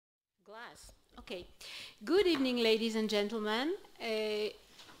has. Okay. Good evening, ladies and gentlemen,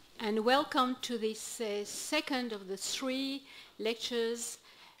 and welcome to this second of the three lectures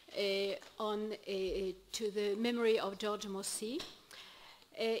to the memory of George Mosse.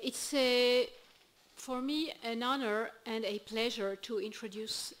 It's for me an honor and a pleasure to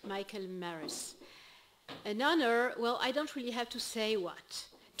introduce Michael Marrus. An honor, well, I don't really have to say why.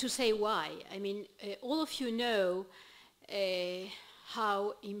 I mean, all of you know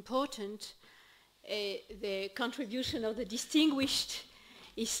how important the contribution of the distinguished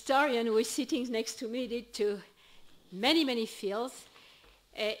historian who is sitting next to me did to many, many fields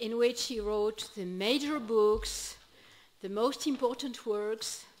in which he wrote the major books, the most important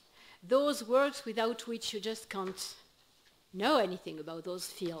works, those works without which you just can't know anything about those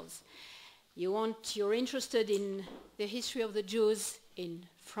fields. You're interested in the history of the Jews in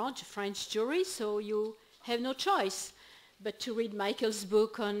French Jewry, so you have no choice but to read Michael's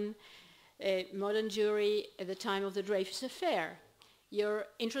book on modern Jewry at the time of the Dreyfus Affair. You're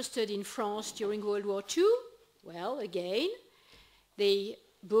interested in France during World War II? Well, again, the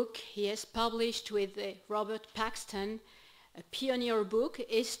book he has published with Robert Paxton, a pioneer book,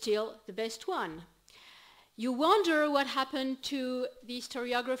 is still the best one. You wonder what happened to the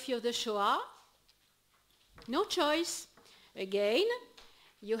historiography of the Shoah? No choice. Again,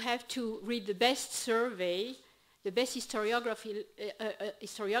 you have to read the best survey, the best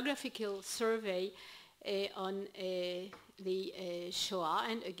historiographical survey on the Shoah,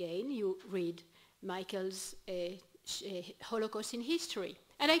 and again you read Michael's Holocaust in History.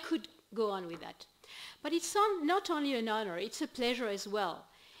 And I could go on with that. But it's not only an honor, it's a pleasure as well.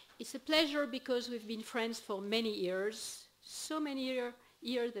 It's a pleasure because we've been friends for many years, so many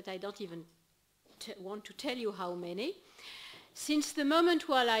years that I don't even want to tell you how many. Since the moment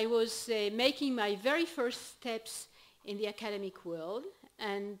while I was making my very first steps in the academic world,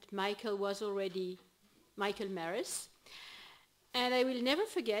 and Michael was already Michael Marrus, and I will never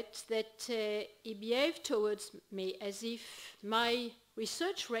forget that he behaved towards me as if my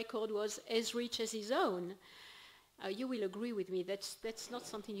research record was as rich as his own. You will agree with me, that's not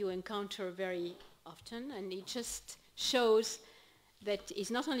something you encounter very often, and it just shows that he's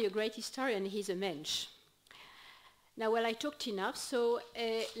not only a great historian, he's a mensch. Now, well, I talked enough, so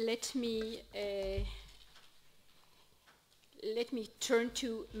let me turn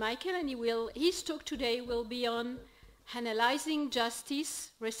to Michael, and his talk today will be on analyzing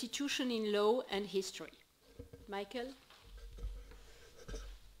justice, restitution in law, and history. Michael?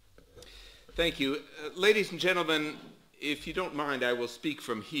 Thank you. Ladies and gentlemen, if you don't mind, I will speak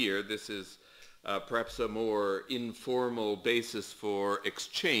from here. This is perhaps a more informal basis for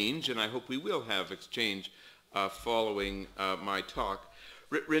exchange, and I hope we will have exchange following my talk.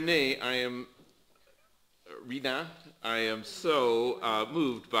 Renée, Rina, I am so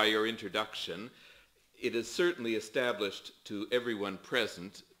moved by your introduction. It is certainly established to everyone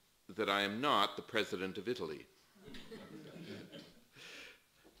present that I am not the President of Italy.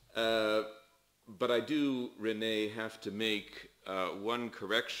 But I do, Renée, have to make one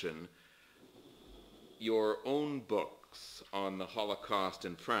correction. Your own books on the Holocaust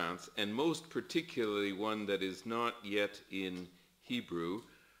in France, and most particularly one that is not yet in Hebrew,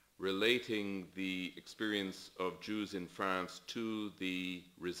 relating the experience of Jews in France to the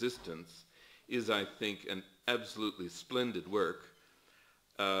resistance, is, I think, an absolutely splendid work.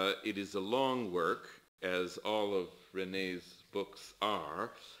 It is a long work, as all of Renée's books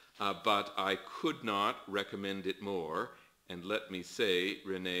are, but I could not recommend it more. And let me say,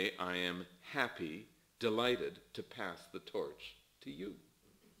 Renée, I am happy, delighted to pass the torch to you.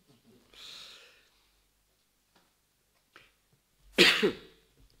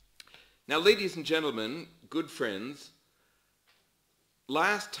 Now, ladies and gentlemen, good friends,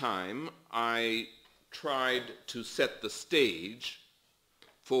 last time I tried to set the stage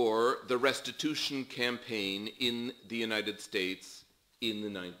for the restitution campaign in the United States in the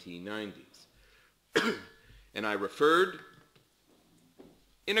 1990s. And I referred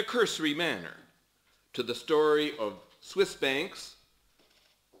in a cursory manner to the story of Swiss banks,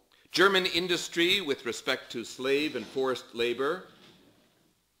 German industry with respect to slave and forced labor,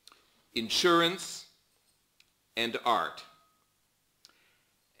 insurance, and art.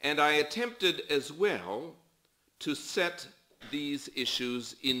 And I attempted as well to set these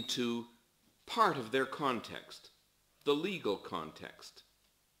issues into part of their context, the legal context.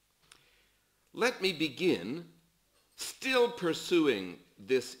 Let me begin, still pursuing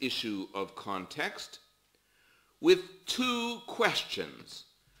this issue of context, with two questions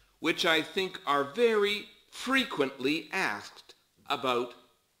which I think are very frequently asked about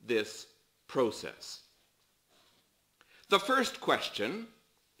this process. The first question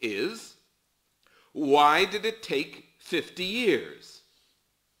is, Why did it take 50 years?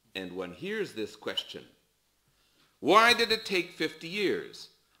 And one hears this question. Why did it take 50 years?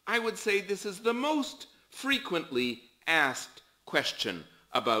 I would say this is the most frequently asked question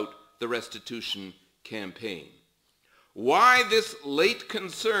about the Restitution campaign. Why this late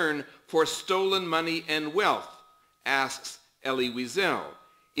concern for stolen money and wealth, asks Elie Wiesel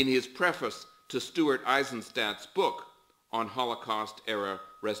in his preface to Stuart Eisenstadt's book on Holocaust-era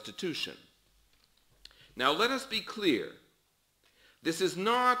restitution. Now let us be clear. This is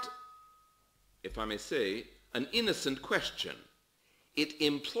not, if I may say, an innocent question. It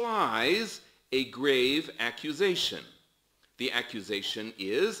implies a grave accusation. The accusation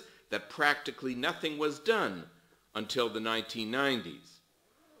is that practically nothing was done until the 1990s,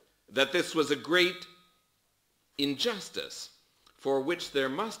 that this was a great injustice for which there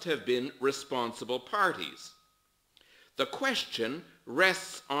must have been responsible parties. The question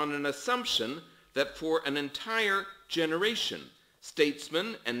rests on an assumption that for an entire generation,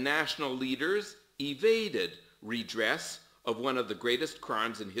 statesmen and national leaders evaded redress of one of the greatest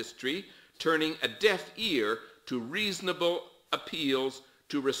crimes in history, turning a deaf ear to reasonable appeals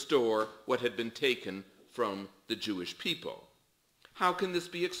to restore what had been taken from the Jewish people. How can this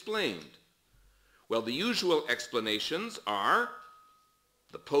be explained? Well, the usual explanations are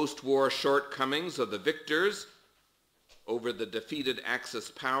the post-war shortcomings of the victors over the defeated Axis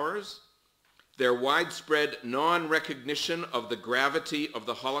powers, their widespread non-recognition of the gravity of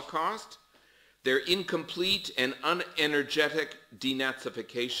the Holocaust, their incomplete and unenergetic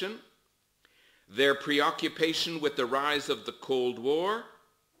denazification, their preoccupation with the rise of the Cold War,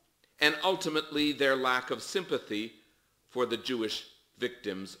 and ultimately their lack of sympathy for the Jewish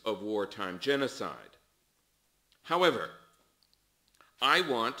victims of wartime genocide. However, I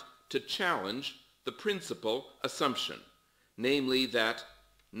want to challenge the principal assumption, namely that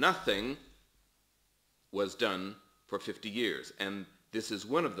nothing was done for 50 years, and this is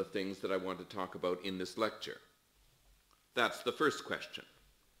one of the things that I want to talk about in this lecture. That's the first question.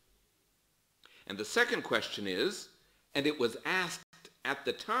 And the second question is, and it was asked at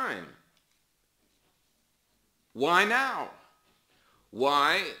the time, why now?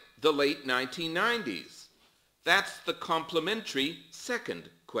 Why the late 1990s? That's the complementary second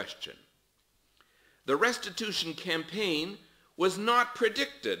question. The Restitution campaign was not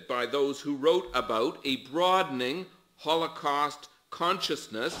predicted by those who wrote about a broadening Holocaust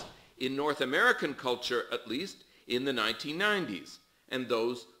consciousness in North American culture, at least in the 1990s, and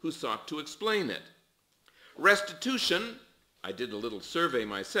those who sought to explain it. Restitution, I did a little survey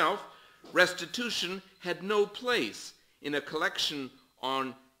myself, restitution had no place in a collection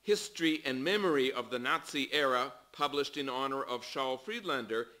on history and memory of the Nazi era published in honor of Saul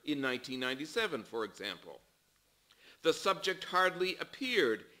Friedlander in 1997, for example. The subject hardly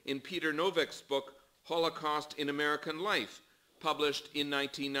appeared in Peter Novick's book, Holocaust in American Life, published in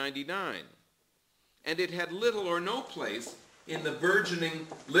 1999. And it had little or no place in the burgeoning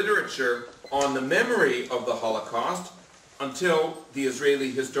literature on the memory of the Holocaust until the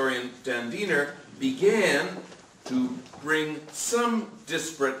Israeli historian Dan Diener began to bring some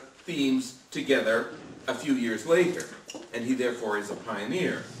disparate themes together a few years later, and he therefore is a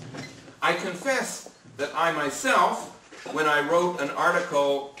pioneer. I confess that I myself, when I wrote an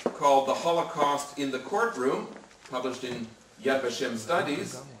article called The Holocaust in the Courtroom, published in Yad Vashem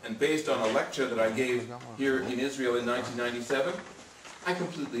Studies, and based on a lecture that I gave here in Israel in 1997, I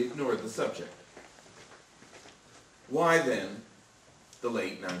completely ignored the subject. Why then the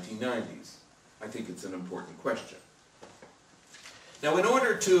late 1990s? I think it's an important question. Now, in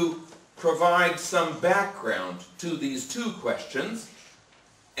order to provide some background to these two questions,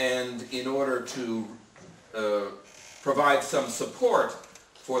 and in order to provide some support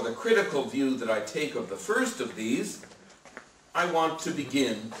for the critical view that I take of the first of these, I want to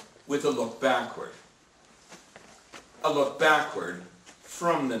begin with a look backward. A look backward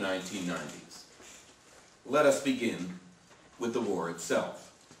from the 1990s. Let us begin with the war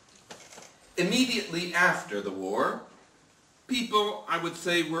itself. Immediately after the war, people, I would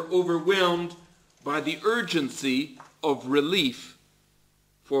say, were overwhelmed by the urgency of relief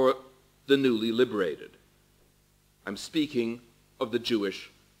for the newly liberated. I'm speaking of the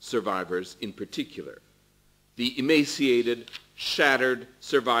Jewish survivors in particular. The emaciated, shattered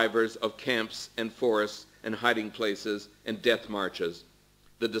survivors of camps and forests and hiding places and death marches,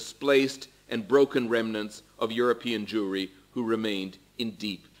 the displaced and broken remnants of European Jewry who remained in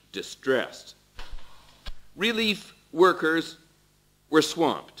deep distress. Relief workers were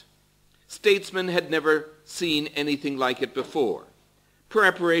swamped. Statesmen had never seen anything like it before.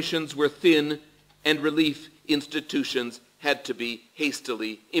 Preparations were thin, and relief institutions had to be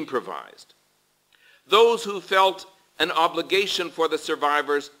hastily improvised. Those who felt an obligation for the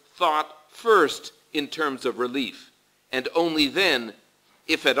survivors thought first in terms of relief, and only then,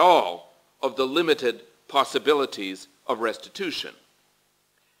 if at all, of the limited possibilities of restitution.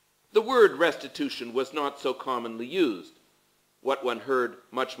 The word restitution was not so commonly used. What one heard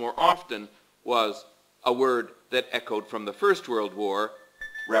much more often was a word that echoed from the First World War,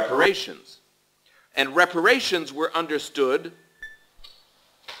 reparations. And reparations were understood,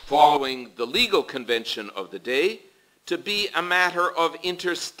 following the legal convention of the day, to be a matter of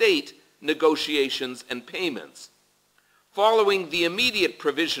interstate negotiations and payments. Following the immediate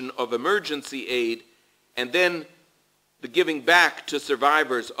provision of emergency aid and then the giving back to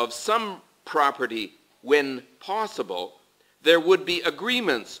survivors of some property when possible, there would be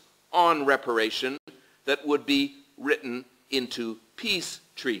agreements on reparation that would be written into peace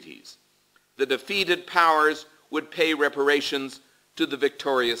treaties. The defeated powers would pay reparations to the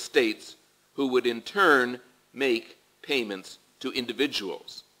victorious states, who would in turn make payments to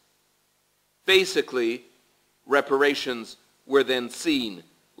individuals. Basically, reparations were then seen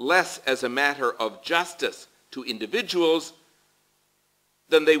less as a matter of justice to individuals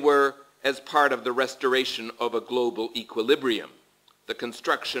than they were as part of the restoration of a global equilibrium, the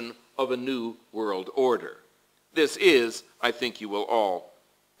construction of a new world order. This is, I think you will all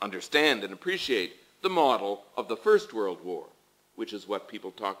understand and appreciate, the model of the First World War, which is what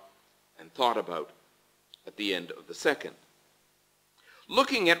people talked and thought about at the end of the Second.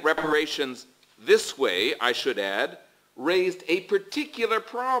 Looking at reparations this way, I should add, raised a particular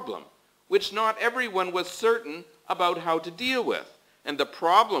problem which not everyone was certain about how to deal with. And the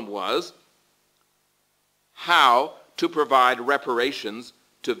problem was how to provide reparations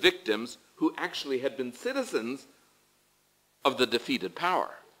to victims who actually had been citizens of the defeated power.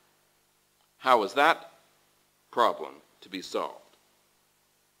 How was that problem to be solved?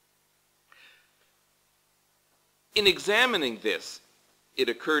 In examining this, it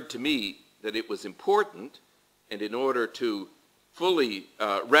occurred to me that it was important, and in order to fully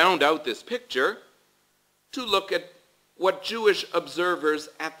round out this picture, to look at what Jewish observers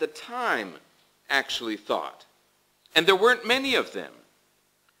at the time actually thought. And there weren't many of them,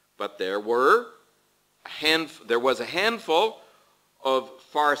 but there was a handful of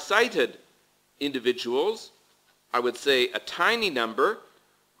far-sighted individuals, I would say a tiny number,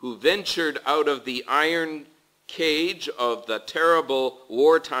 who ventured out of the iron cage of the terrible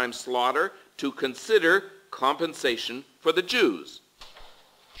wartime slaughter to consider compensation for the Jews.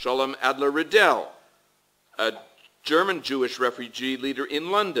 Sholem Adler-Riddell, a German Jewish refugee leader in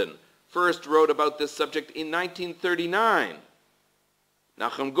London, first wrote about this subject in 1939.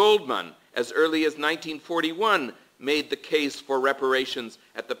 Nachum Goldman, as early as 1941, made the case for reparations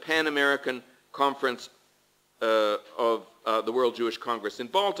at the Pan-American Conference of the World Jewish Congress in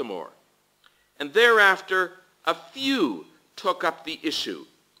Baltimore. And thereafter, a few took up the issue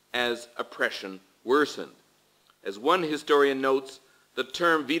as oppression worsened. As one historian notes, the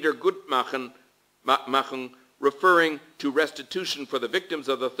term Wiedergutmachen, referring to restitution for the victims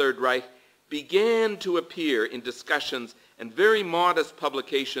of the Third Reich, began to appear in discussions and very modest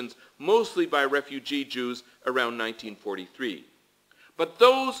publications, mostly by refugee Jews, around 1943. But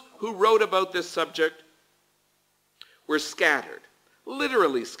those who wrote about this subject were scattered,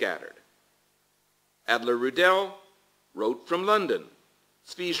 literally scattered. Adler-Riddell wrote from London.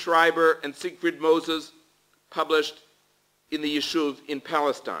 Zvi Schreiber and Siegfried Moses published in the Yishuv in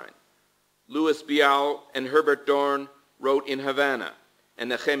Palestine. Louis Bial and Herbert Dorn wrote in Havana, and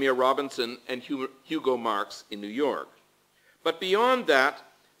Nehemiah Robinson and Hugo Marx in New York. But beyond that,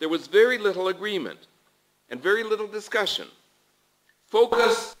 there was very little agreement and very little discussion.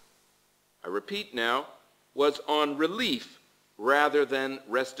 Focus, I repeat now, was on relief rather than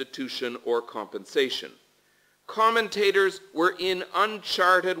restitution or compensation. Commentators were in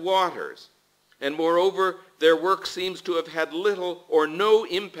uncharted waters, and moreover, their work seems to have had little or no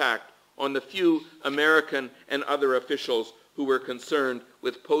impact on the few American and other officials who were concerned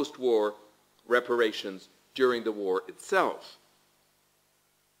with post-war reparations during the war itself.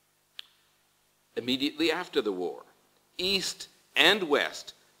 Immediately after the war, East and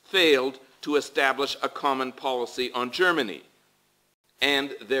West failed to establish a common policy on Germany,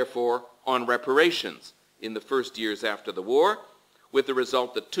 and therefore on reparations in the first years after the war, with the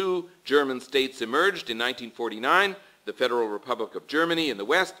result that two German states emerged in 1949, the Federal Republic of Germany in the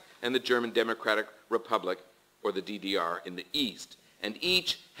West and the German Democratic Republic, or the DDR, in the East. And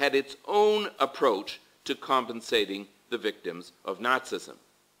each had its own approach to compensating the victims of Nazism.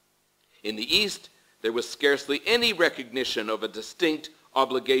 In the East, there was scarcely any recognition of a distinct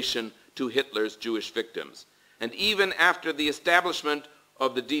obligation to Hitler's Jewish victims. And even after the establishment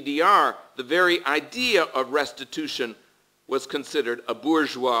of the DDR, the very idea of restitution was considered a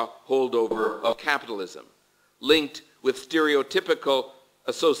bourgeois holdover of capitalism, linked with stereotypical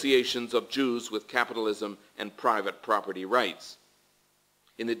associations of Jews with capitalism and private property rights.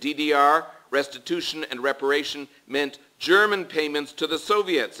 In the DDR, restitution and reparation meant German payments to the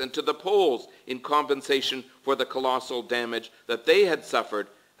Soviets and to the Poles in compensation for the colossal damage that they had suffered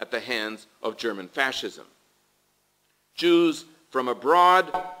at the hands of German fascism. Jews from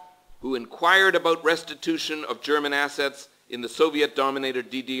abroad who inquired about restitution of German assets in the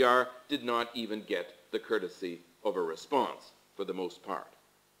Soviet-dominated DDR did not even get the courtesy of a response, for the most part.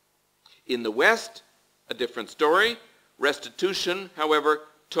 In the West, a different story. Restitution, however,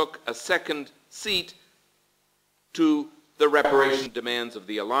 took a second seat to the reparation demands of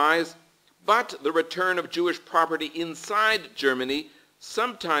the Allies, but the return of Jewish property inside Germany,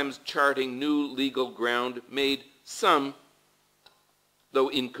 sometimes charting new legal ground, made some, though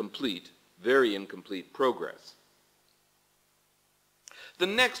incomplete, very incomplete progress. The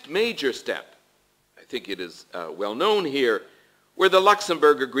next major step, I think it is well known here, were the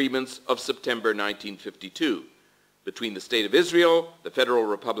Luxembourg Agreements of September 1952 between the State of Israel, the Federal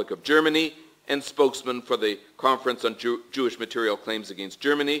Republic of Germany, and spokesman for the Conference on Jewish Material Claims Against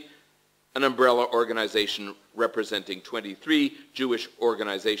Germany, an umbrella organization representing 23 Jewish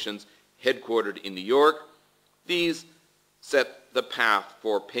organizations headquartered in New York. These set the path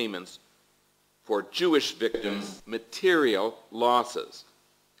for payments for Jewish victims' material losses.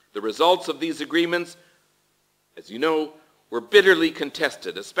 The results of these agreements, as you know, were bitterly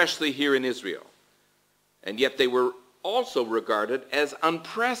contested, especially here in Israel. And yet they were also regarded as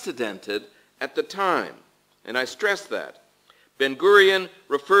unprecedented at the time. And I stress that. Ben-Gurion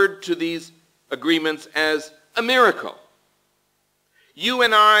referred to these agreements as a miracle. You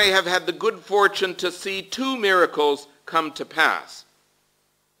and I have had the good fortune to see two miracles come to pass.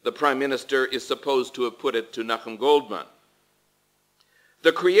 The Prime Minister is supposed to have put it to Nachum Goldman.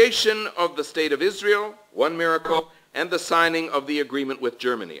 The creation of the State of Israel, one miracle, and the signing of the agreement with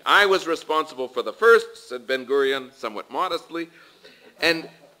Germany. I was responsible for the first, said Ben-Gurion, somewhat modestly, and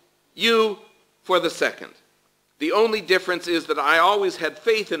you for the second. The only difference is that I always had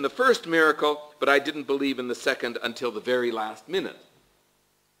faith in the first miracle, but I didn't believe in the second until the very last minute.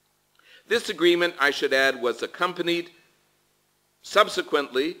 This agreement, I should add, was accompanied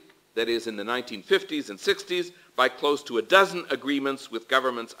subsequently, that is in the 1950s and 60s, by close to a dozen agreements with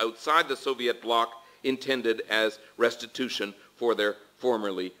governments outside the Soviet bloc intended as restitution for their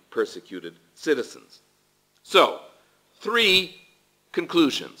formerly persecuted citizens. So, three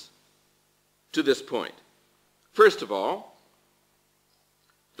conclusions to this point. First of all,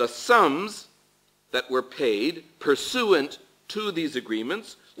 the sums that were paid pursuant to these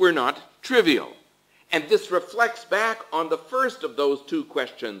agreements were not trivial. And this reflects back on the first of those two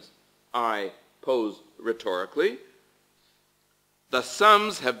questions I posed rhetorically. The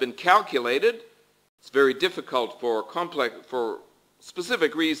sums have been calculated. It's very difficult for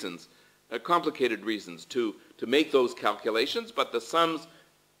specific reasons, complicated reasons, to make those calculations, but the sums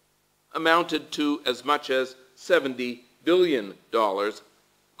amounted to as much as $70 billion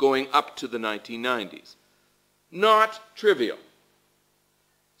going up to the 1990s. Not trivial.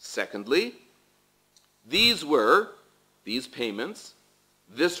 Secondly, these payments,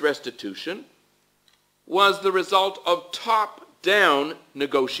 this restitution, was the result of top-down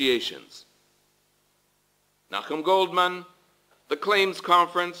negotiations. Nachum Goldman, the Claims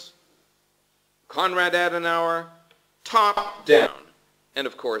Conference, Konrad Adenauer, top-down. And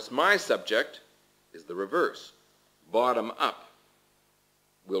of course, my subject is the reverse, bottom-up.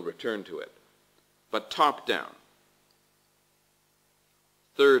 We'll return to it, but top-down.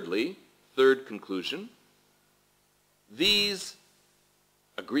 Thirdly, third conclusion, these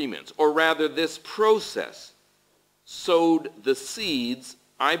agreements, or rather this process, sowed the seeds,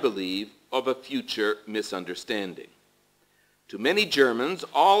 I believe, of a future misunderstanding. To many Germans,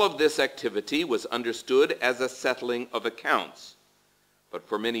 all of this activity was understood as a settling of accounts. But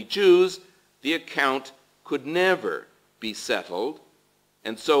for many Jews, the account could never be settled,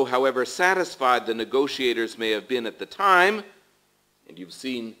 and so, however satisfied the negotiators may have been at the time, and you've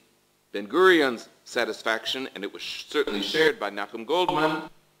seen Ben-Gurion's satisfaction, and it was certainly shared by Nachum Goldman,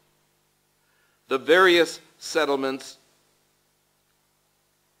 the various settlements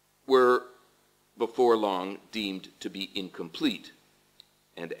were before long deemed to be incomplete,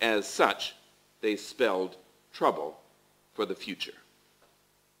 and as such, they spelled trouble for the future.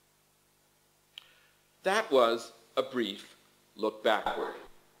 That was a brief look backward.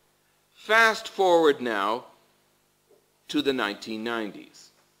 Fast forward now to the 1990s,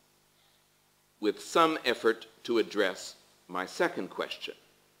 with some effort to address my second question.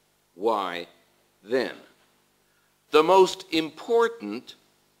 Why then? The most important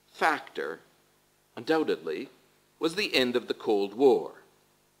factor, undoubtedly, was the end of the Cold War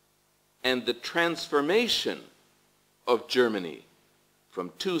and the transformation of Germany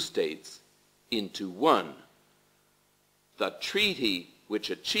from two states into one. The treaty which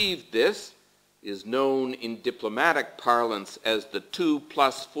achieved this is known in diplomatic parlance as the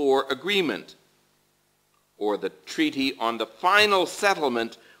 2+4 agreement, or the Treaty on the Final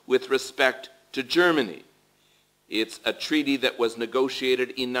Settlement with respect to Germany. It's a treaty that was negotiated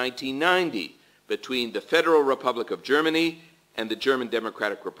in 1990 between the Federal Republic of Germany and the German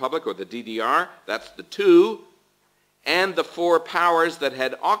Democratic Republic, or the DDR, that's the two, and the four powers that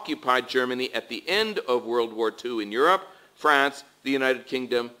had occupied Germany at the end of World War II in Europe: France, the United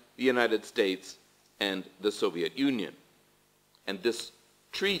Kingdom, the United States, and the Soviet Union. And this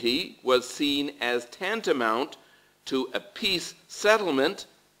treaty was seen as tantamount to a peace settlement,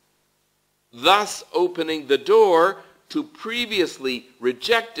 thus opening the door to previously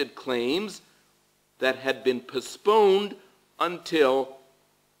rejected claims that had been postponed until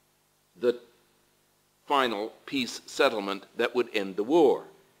the final peace settlement that would end the war.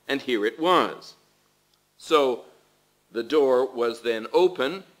 And here it was. So the door was then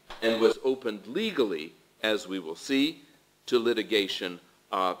open, and was opened legally, as we will see, to litigation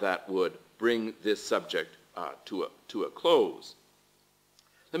that would bring this subject to a close.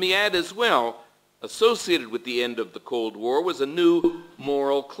 Let me add as well, associated with the end of the Cold War was a new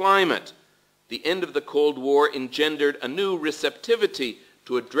moral climate. The end of the Cold War engendered a new receptivity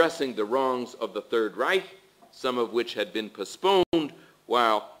to addressing the wrongs of the Third Reich, some of which had been postponed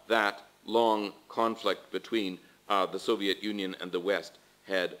while that long conflict between the Soviet Union and the West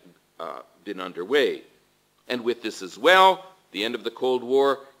had been underway. And with this as well, the end of the Cold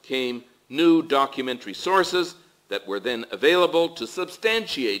War, came new documentary sources that were then available to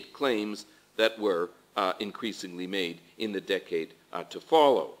substantiate claims that were increasingly made in the decade to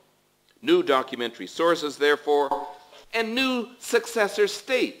follow. New documentary sources, therefore, and new successor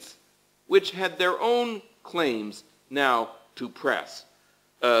states, which had their own claims now to press.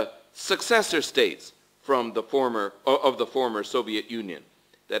 Successor states from the former Soviet Union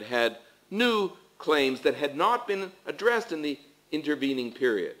that had new claims that had not been addressed in the intervening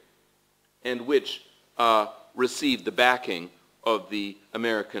period, and which received the backing of the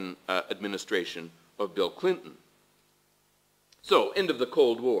American administration of Bill Clinton. So, end of the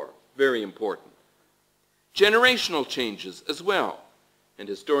Cold War, very important. Generational changes as well, and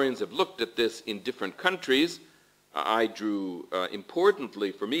historians have looked at this in different countries. I drew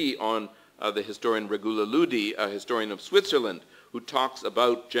importantly for me on the historian Regula Ludi, a historian of Switzerland, who talks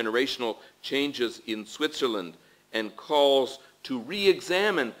about generational changes in Switzerland and calls to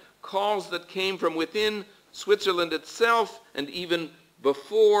re-examine calls that came from within Switzerland itself, and even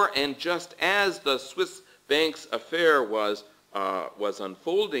before and just as the Swiss banks affair was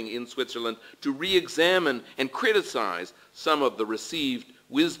unfolding in Switzerland, to re-examine and criticize some of the received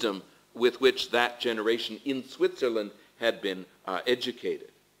wisdom with which that generation in Switzerland had been educated.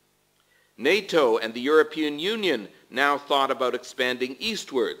 NATO and the European Union now thought about expanding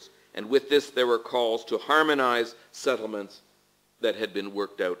eastwards, and with this there were calls to harmonize settlements that had been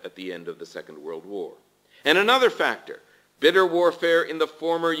worked out at the end of the Second World War. And another factor, bitter warfare in the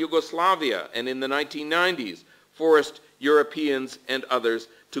former Yugoslavia and in the 1990s forced Europeans and others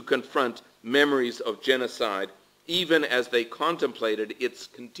to confront memories of genocide, even as they contemplated its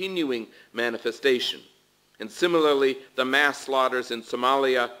continuing manifestation. And similarly, the mass slaughters in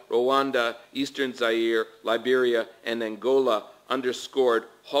Somalia, Rwanda, Eastern Zaire, Liberia, and Angola underscored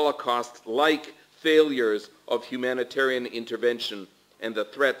Holocaust-like failures of humanitarian intervention and the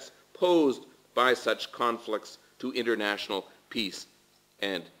threats posed by such conflicts to international peace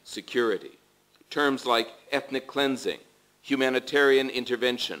and security. Terms like ethnic cleansing, humanitarian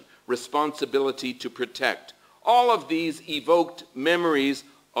intervention, responsibility to protect, all of these evoked memories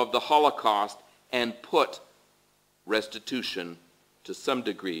of the Holocaust and put restitution to some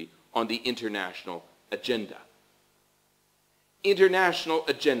degree on the international agenda. International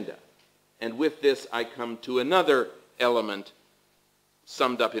agenda. And with this I come to another element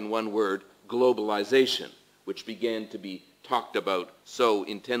summed up in one word, globalization, which began to be talked about so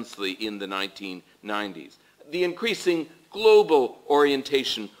intensely in the 1990s. The increasing global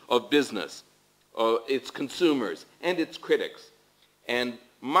orientation of business, its consumers and its critics, and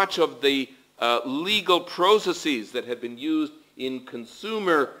much of the legal processes that had been used in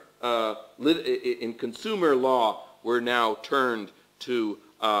consumer law were now turned to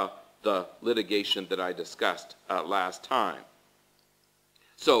the litigation that I discussed last time.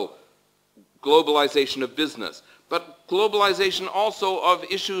 So, globalization of business, but globalization also of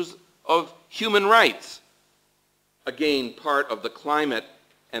issues of human rights. Again, part of the climate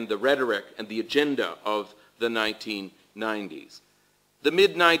and the rhetoric and the agenda of the 1990s. The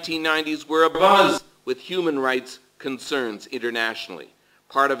mid-1990s were abuzz with human rights concerns internationally,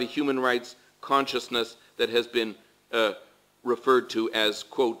 part of a human rights consciousness that has been referred to as,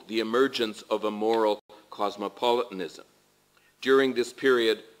 quote, the emergence of a moral cosmopolitanism. During this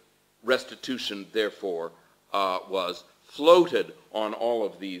period, restitution, therefore, was floated on all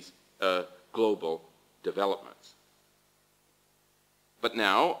of these global developments. But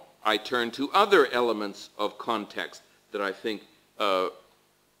now I turn to other elements of context that I think,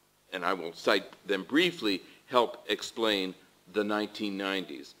 and I will cite them briefly, help explain the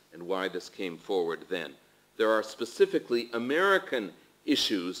 1990s and why this came forward then. There are specifically American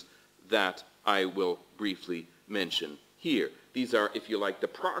issues that I will briefly mention here. These are, if you like, the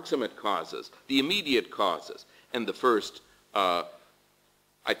proximate causes, the immediate causes. And the first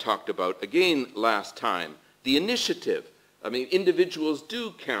I talked about again last time, the initiative. I mean, individuals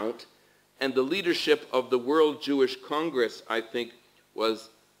do count, and the leadership of the World Jewish Congress, I think, was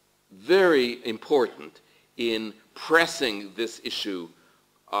very important in pressing this issue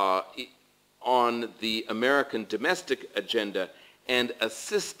on the American domestic agenda and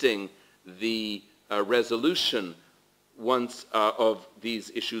assisting the resolution of these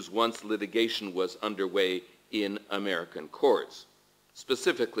issues once litigation was underway in American courts.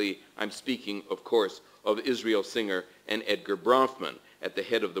 Specifically, I'm speaking, of course, of Israel Singer and Edgar Bronfman at the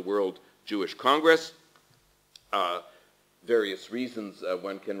head of the World Jewish Congress. Various reasons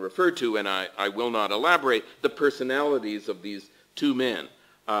one can refer to, and I will not elaborate, the personalities of these two men.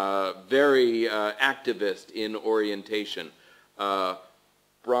 Very activist in orientation.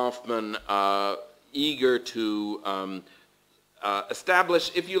 Bronfman eager to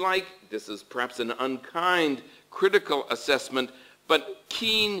establish, if you like, this is perhaps an unkind critical assessment, but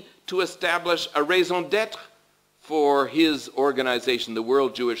keen to establish a raison d'etre for his organization, the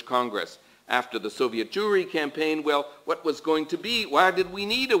World Jewish Congress. After the Soviet Jewry campaign, well, what was going to be? Why did we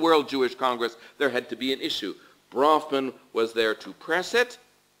need a World Jewish Congress? There had to be an issue. Bronfman was there to press it,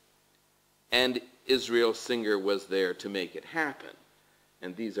 and Israel Singer was there to make it happen.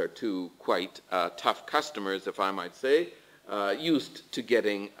 And these are two quite tough customers, if I might say, used to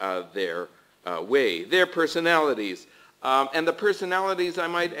getting their way. Their personalities, and the personalities, I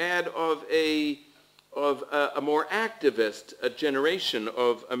might add, of a more activist generation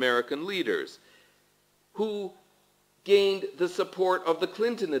of American leaders who gained the support of the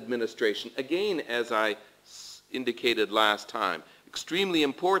Clinton administration. Again, as I indicated last time, extremely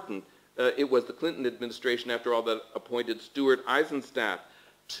important. It was the Clinton administration, after all, that appointed Stuart Eisenstadt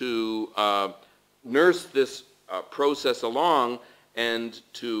to nurse this process along and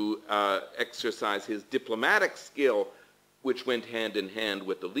to exercise his diplomatic skill, which went hand in hand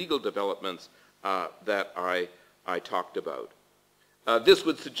with the legal developments that I talked about. This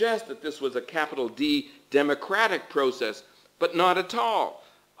would suggest that this was a capital D democratic process, but not at all.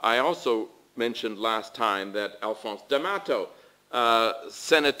 I also mentioned last time that Alphonse D'Amato,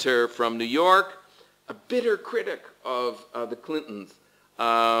 senator from New York, a bitter critic of the Clintons,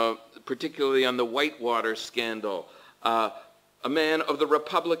 particularly on the Whitewater scandal, a man of the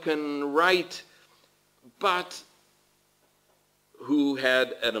Republican right, but who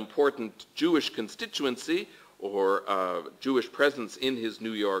had an important Jewish constituency or Jewish presence in his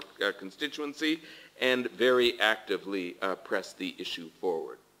New York constituency, and very actively pressed the issue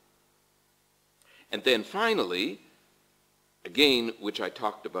forward. And then finally, again, which I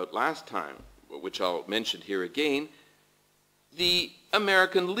talked about last time, which I'll mention here again, the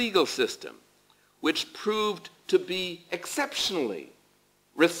American legal system, which proved to be exceptionally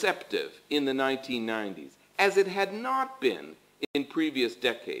receptive in the 1990s, as it had not been in previous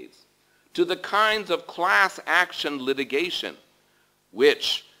decades, to the kinds of class action litigation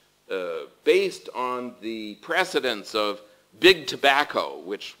which, based on the precedents of big tobacco,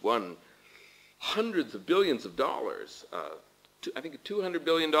 which won hundreds of billions of dollars, I think a $200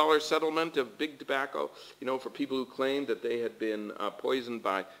 billion settlement of big tobacco, you know, for people who claimed that they had been poisoned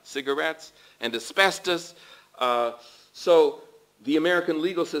by cigarettes, and asbestos. So the American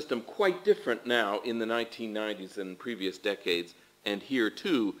legal system quite different now in the 1990s than in previous decades, and here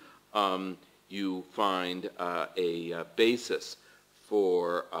too you find a basis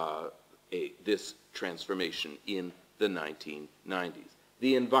for this transformation in the 1990s.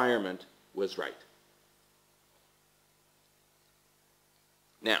 The environment was right.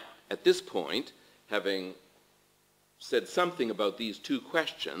 Now, at this point, having said something about these two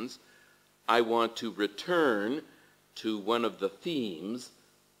questions, I want to return to one of the themes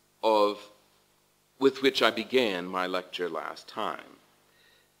of with which I began my lecture last time,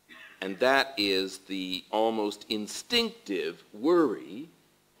 and that is the almost instinctive worry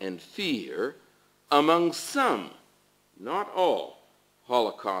and fear among some, not all,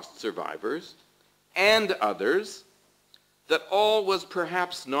 Holocaust survivors and others, that all was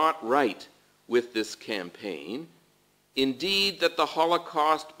perhaps not right with this campaign, indeed that the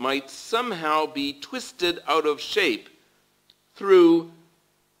Holocaust might somehow be twisted out of shape through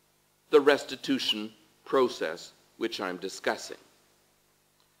the restitution process which I'm discussing.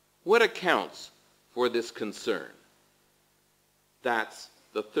 What accounts for this concern? That's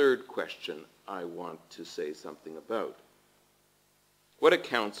the third question I want to say something about. What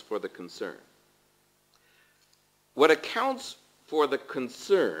accounts for the concern? What accounts for the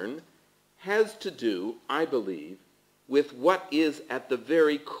concern has to do, I believe, with what is at the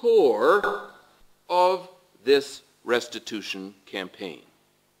very core of this restitution campaign.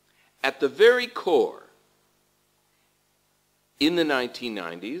 At the very core, in the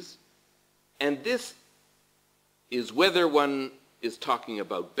 1990s, and this is whether one is talking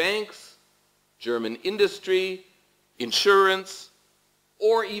about banks, German industry, insurance,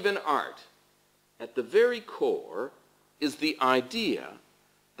 or even art, at the very core is the idea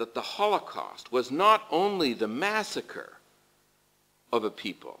that the Holocaust was not only the massacre of a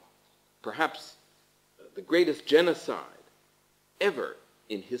people, perhaps the greatest genocide ever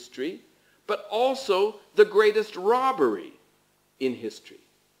in history, but also the greatest robbery in history.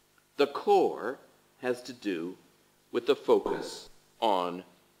 The core has to do with the focus on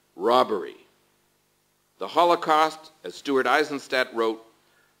robbery. The Holocaust, as Stuart Eisenstadt wrote,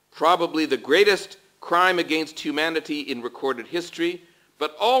 probably the greatest crime against humanity in recorded history,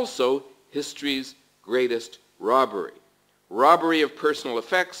 but also history's greatest robbery. Robbery of personal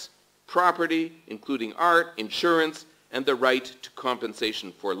effects, property, including art, insurance, and the right to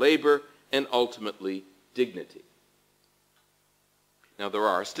compensation for labor, and ultimately dignity. Now, there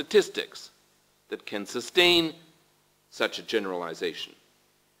are statistics that can sustain such a generalization.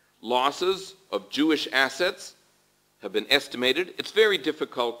 Losses of Jewish assets have been estimated. It's very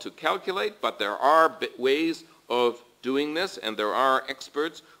difficult to calculate, but there are ways of doing this, and there are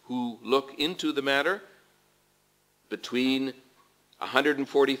experts who look into the matter. Between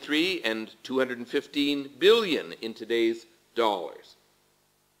 143 and 215 billion in today's dollars.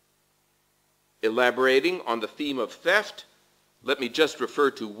 Elaborating on the theme of theft, let me just refer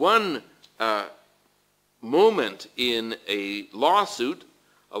to one moment in a lawsuit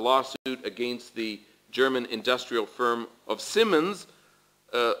against the German industrial firm of Siemens,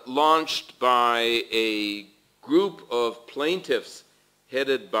 launched by a group of plaintiffs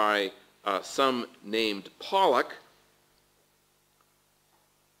headed by some named Pollock,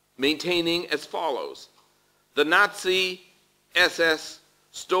 maintaining as follows: the Nazi SS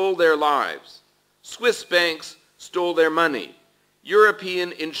stole their lives, Swiss banks stole their money,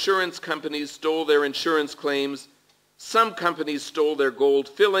 European insurance companies stole their insurance claims, some companies stole their gold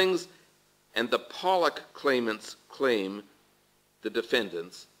fillings, and the Pollock claimants claim the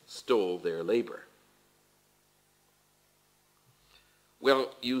defendants stole their labor.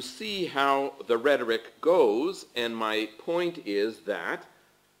 Well, you see how the rhetoric goes, and my point is that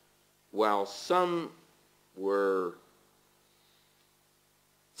while some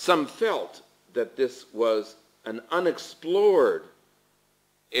felt that this was an unexplored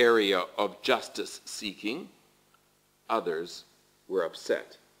area of justice seeking, others were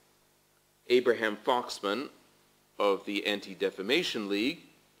upset. Abraham Foxman of the Anti-Defamation League,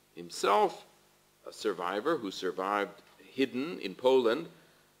 himself a survivor who survived hidden in Poland,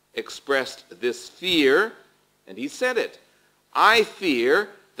 expressed this fear, and he said it: "I fear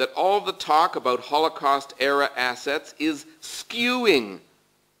that all the talk about Holocaust-era assets is skewing,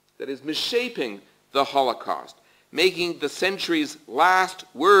 that is, misshaping the Holocaust, making the century's last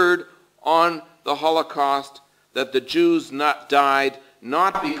word on the Holocaust that the Jews died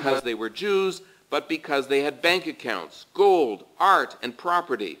not because they were Jews, but because they had bank accounts, gold, art, and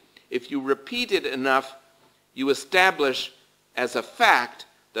property. If you repeat it enough, you establish as a fact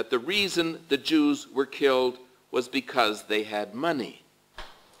that the reason the Jews were killed was because they had money."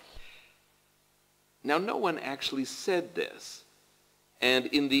 Now, no one actually said this, and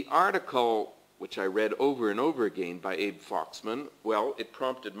in the article, which I read over and over again by Abe Foxman, well, it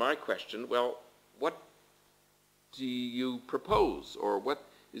prompted my question, well, what do you propose, or what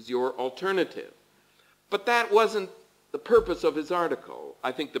is your alternative? But that wasn't the purpose of his article.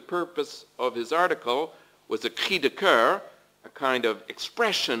 I think the purpose of his article was a cri de coeur, a kind of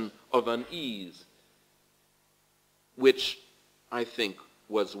expression of unease, which I think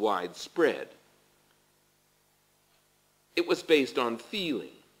was widespread. It was based on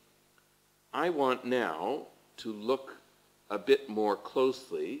feeling. I want now to look a bit more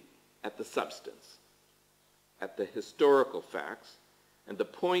closely at the substance, at the historical facts, and the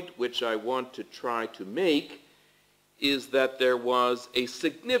point which I want to try to make is that there was a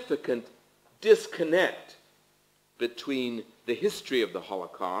significant disconnect between the history of the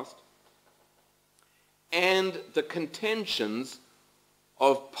Holocaust and the contentions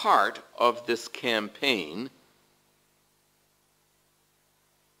of part of this campaign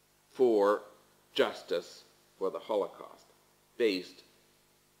for justice for the Holocaust, based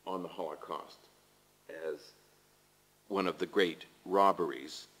on the Holocaust as one of the great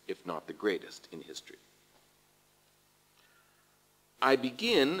robberies, if not the greatest, in history. I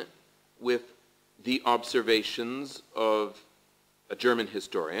begin with the observations of a German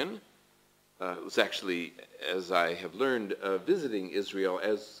historian, who's actually, as I have learned, visiting Israel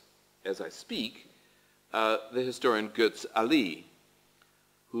as I speak, the historian Götz Ali,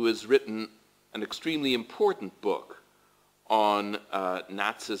 who has written an extremely important book on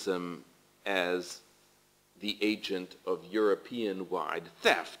Nazism as the agent of European-wide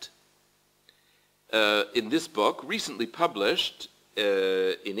theft. In this book, recently published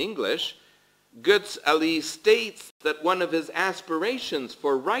in English, Götz Ali states that one of his aspirations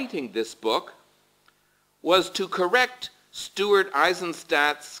for writing this book was to correct Stuart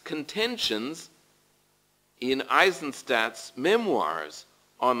Eisenstadt's contentions in Eisenstadt's memoirs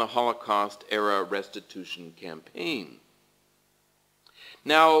on the Holocaust-era restitution campaign.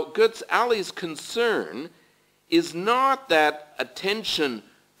 Now, Götz Ali's concern is not that attention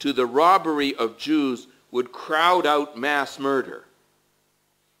to the robbery of Jews would crowd out mass murder.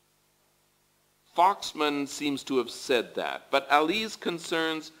 Foxman seems to have said that, but Ali's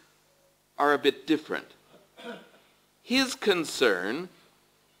concerns are a bit different. His concern,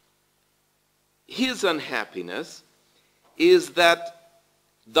 his unhappiness, is that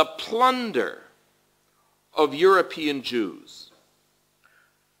the plunder of European Jews,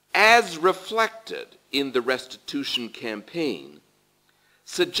 as reflected in the restitution campaign,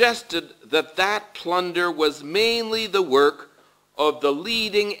 suggested that that plunder was mainly the work of the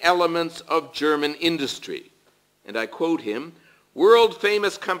leading elements of German industry. And I quote him,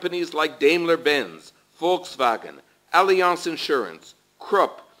 "World-famous companies like Daimler-Benz, Volkswagen, Allianz Insurance,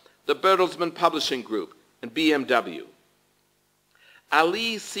 Krupp, the Bertelsmann Publishing Group, and BMW."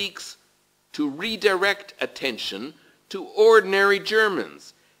 Ali seeks to redirect attention to ordinary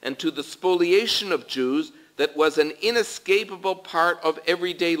Germans and to the spoliation of Jews that was an inescapable part of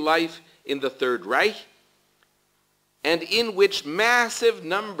everyday life in the Third Reich, and in which massive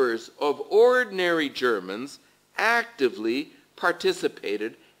numbers of ordinary Germans actively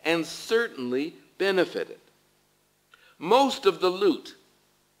participated and certainly benefited. Most of the loot,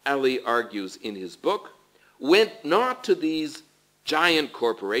 Ali argues in his book, went not to these giant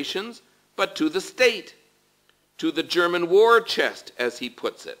corporations, but to the state, to the German war chest, as he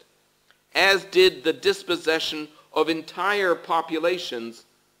puts it, as did the dispossession of entire populations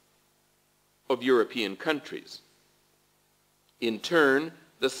of European countries. In turn,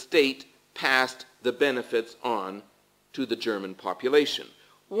 the state passed the benefits on to the German population.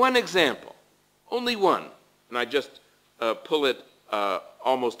 One example, only one, and I just pull it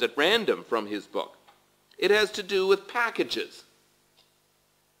almost at random from his book. It has to do with packages.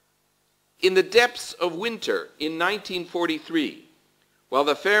 In the depths of winter in 1943, while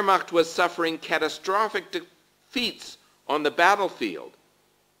the Wehrmacht was suffering catastrophic defeats on the battlefield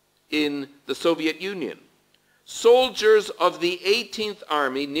in the Soviet Union, soldiers of the 18th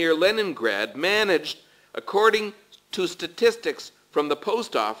Army near Leningrad managed, according to statistics from the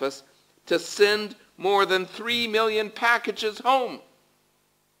post office, to send more than 3 million packages home.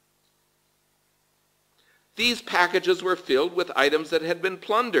 These packages were filled with items that had been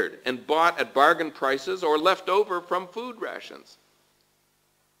plundered and bought at bargain prices or left over from food rations.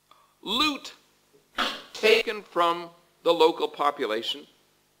 Loot taken from the local population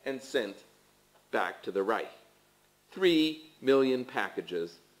and sent back to the Reich. 3 million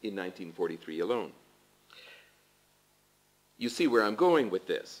packages in 1943 alone. You see where I'm going with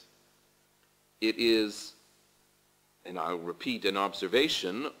this. It is, and I'll repeat an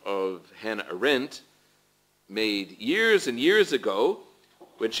observation of Hannah Arendt made years and years ago,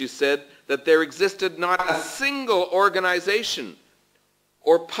 when she said that there existed not a single organization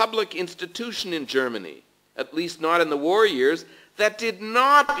or public institution in Germany, at least not in the war years, that did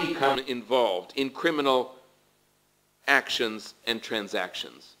not become involved in criminal actions and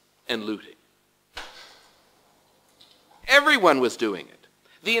transactions and looting. Everyone was doing it.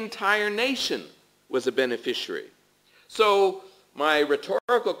 The entire nation was a beneficiary. So my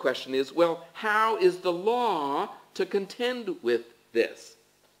rhetorical question is, well, how is the law to contend with this?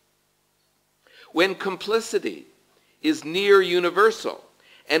 when complicity is near universal,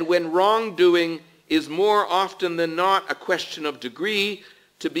 and when wrongdoing is more often than not a question of degree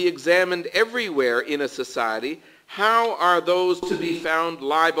to be examined everywhere in a society, how are those to be found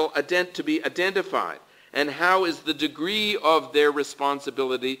liable to be identified? And how is the degree of their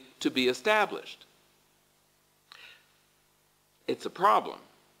responsibility to be established? It's a problem.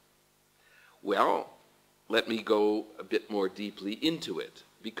 Well, let me go a bit more deeply into it,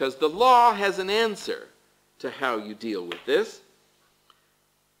 because the law has an answer to how you deal with this.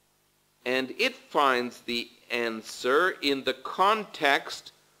 And it finds the answer in the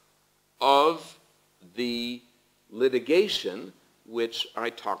context of the litigation which I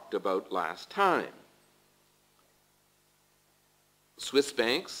talked about last time. Swiss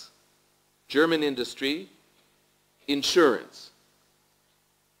banks, German industry, insurance.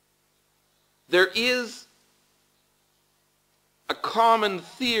 There is a common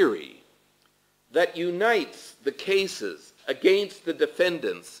theory that unites the cases against the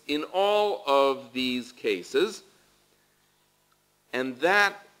defendants in all of these cases, and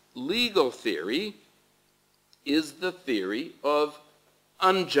that legal theory is the theory of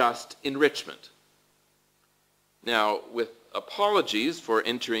unjust enrichment. Now, with apologies for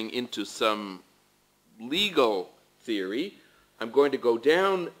entering into some legal theory, I'm going to go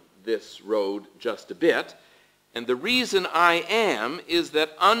down this road just a bit, and the reason I am is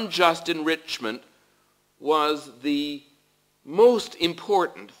that unjust enrichment was the most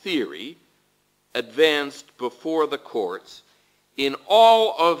important theory advanced before the courts in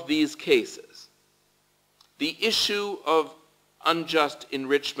all of these cases. The issue of unjust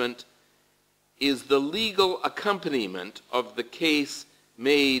enrichment is the legal accompaniment of the case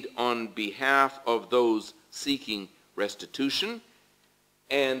made on behalf of those seeking restitution,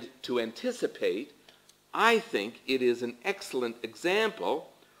 and to anticipate, I think it is an excellent example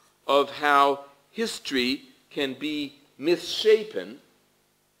of how history can be misshapen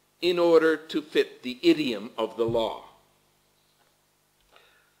in order to fit the idiom of the law.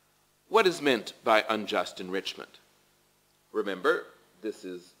 What is meant by unjust enrichment? Remember, this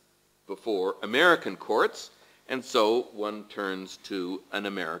is before American courts, and so one turns to an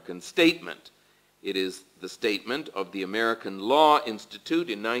American statement. It is the statement of the American Law Institute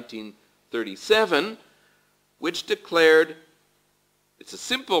in 1937, which declared, it's a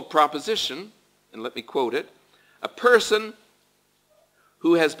simple proposition, and let me quote it, "A person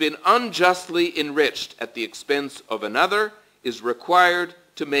who has been unjustly enriched at the expense of another is required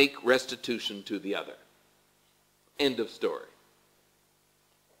to make restitution to the other." End of story.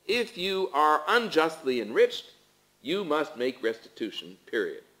 If you are unjustly enriched, you must make restitution,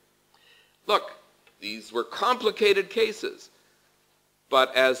 period. Look, these were complicated cases,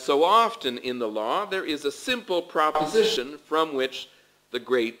 but as so often in the law, there is a simple proposition from which the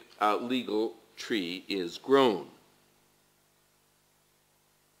great legal tree is grown.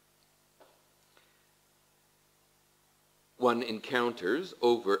 One encounters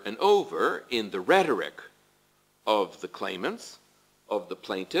over and over in the rhetoric of the claimants, of the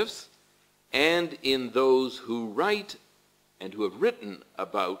plaintiffs, and in those who write and who have written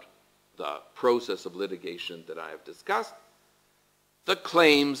about the process of litigation that I have discussed, the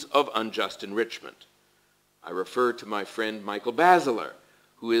claims of unjust enrichment. I refer to my friend Michael Basiler,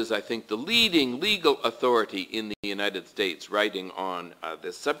 who is, I think, the leading legal authority in the United States writing on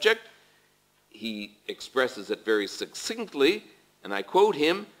this subject. He expresses it very succinctly, and I quote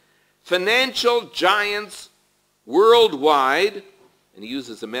him, "Financial giants worldwide," and he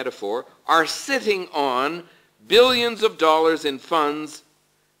uses a metaphor, "are sitting on billions of dollars in funds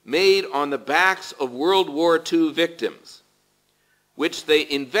made on the backs of World War II victims, which they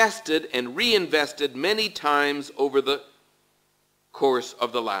invested and reinvested many times over the course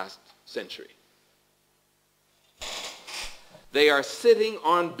of the last century." They are sitting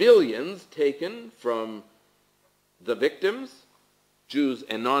on billions taken from the victims, Jews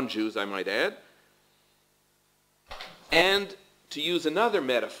and non-Jews, I might add, and to use another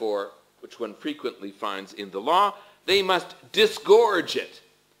metaphor, which one frequently finds in the law, they must disgorge it,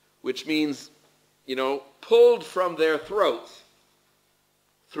 which means, pulled from their throats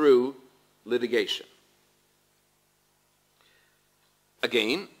through litigation.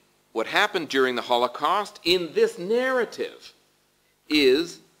 Again, what happened during the Holocaust in this narrative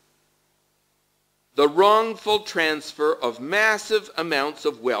is the wrongful transfer of massive amounts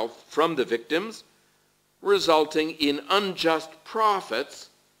of wealth from the victims, resulting in unjust profits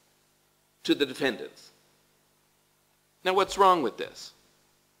to the defendants. Now, what's wrong with this?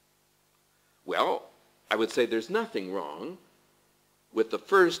 Well, I would say there's nothing wrong with the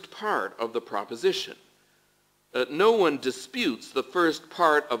first part of the proposition. No one disputes the first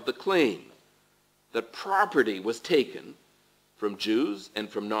part of the claim, that property was taken from Jews and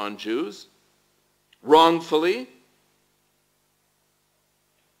from non-Jews wrongfully,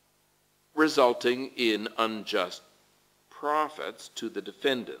 resulting in unjust profits to the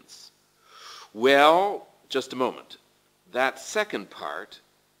defendants. Well, just a moment. That second part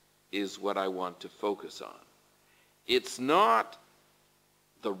is what I want to focus on. It's not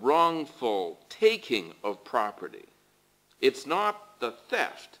the wrongful taking of property. It's not the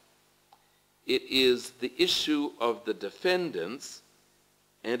theft. It is the issue of the defendants,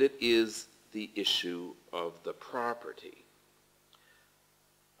 and it is the issue of the property.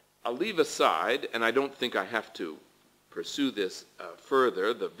 I'll leave aside, and I don't think I have to pursue this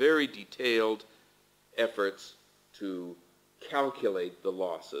further, the very detailed efforts to calculate the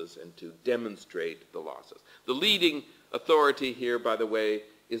losses and to demonstrate the losses. The leading authority here, by the way,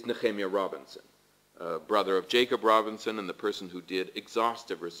 is Nehemiah Robinson, brother of Jacob Robinson and the person who did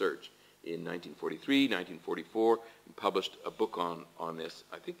exhaustive research in 1943, 1944, and published a book on this,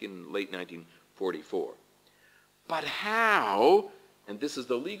 I think in late 1944. But how, and this is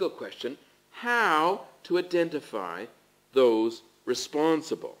the legal question, how to identify those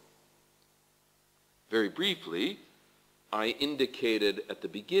responsible? Very briefly, I indicated at the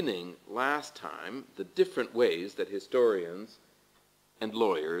beginning last time the different ways that historians and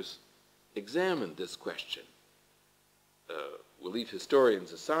lawyers examine this question. We'll leave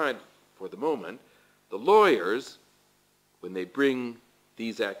historians aside for the moment. The lawyers, when they bring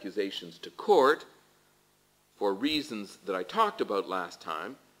these accusations to court, for reasons that I talked about last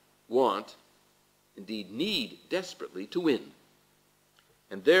time, want, indeed need desperately to win.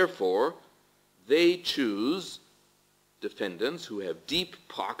 And therefore, they choose defendants who have deep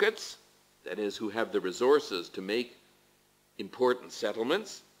pockets, that is, who have the resources to make important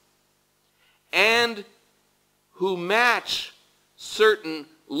settlements, and who match certain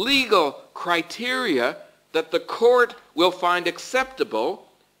legal criteria that the court will find acceptable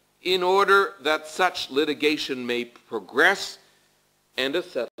in order that such litigation may progress and a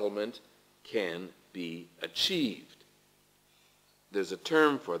settlement can be achieved. There's a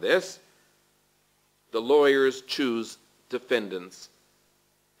term for this. The lawyers choose defendants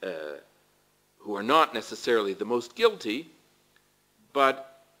who are not necessarily the most guilty,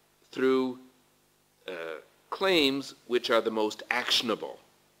 but through claims which are the most actionable.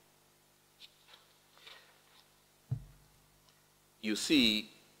 You see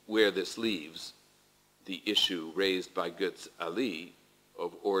where this leaves the issue raised by Götz Ali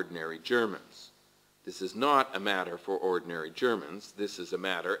of ordinary Germans. This is not a matter for ordinary Germans. This is a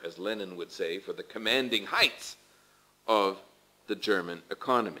matter, as Lenin would say, for the commanding heights of the German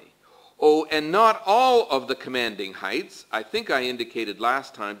economy. Oh, and not all of the commanding heights. I think I indicated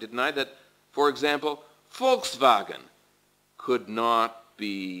last time, didn't I, that, for example, Volkswagen could not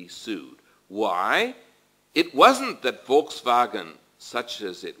be sued. Why? It wasn't that Volkswagen, such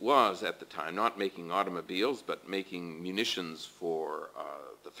as it was at the time, not making automobiles, but making munitions for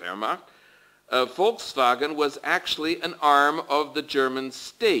the Wehrmacht. Volkswagen was actually an arm of the German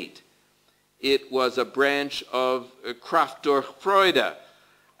state. It was a branch of Kraft durch Freude.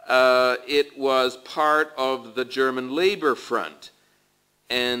 It was part of the German Labor Front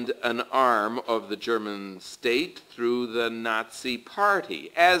and an arm of the German state through the Nazi Party.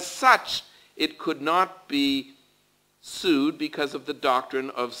 As such, it could not be sued because of the doctrine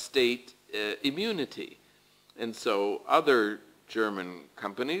of state immunity. And so other German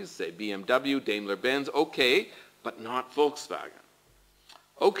companies, say BMW, Daimler-Benz, okay, but not Volkswagen.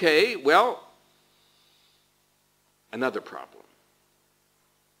 Okay, well, another problem.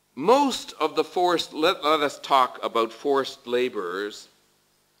 Most of the forced, let us talk about forced laborers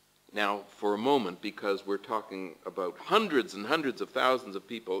now for a moment, because we're talking about hundreds and hundreds of thousands of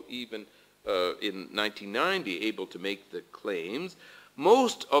people, even in 1990, able to make the claims.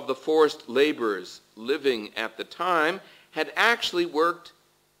 Most of the forced laborers living at the time had actually worked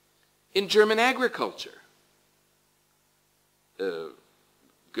in German agriculture.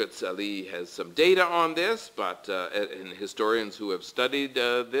 Götz Ali has some data on this, but and historians who have studied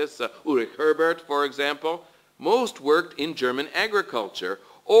this, Ulrich Herbert, for example, most worked in German agriculture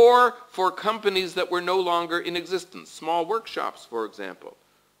or for companies that were no longer in existence, small workshops, for example.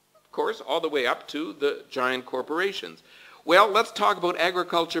 Of course, all the way up to the giant corporations. Well, let's talk about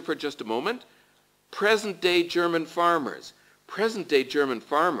agriculture for just a moment. Present-day German farmers. Present-day German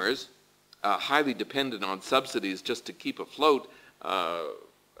farmers, highly dependent on subsidies just to keep afloat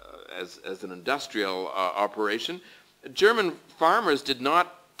as an industrial operation. German farmers did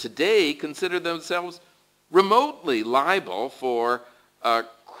not today consider themselves remotely liable for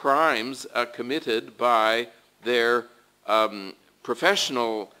crimes committed by their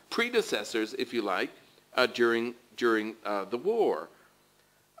professional predecessors, if you like, during the war.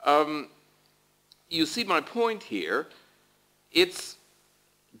 You see my point here. It's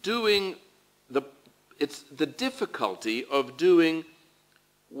the difficulty of doing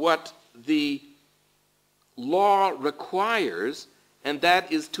what the law requires, and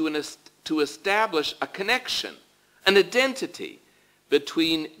that is to establish a connection, an identity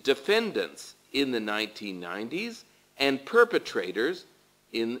between defendants in the 1990s and perpetrators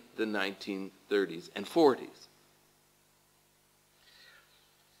in the 1930s and 40s.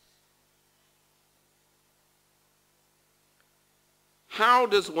 How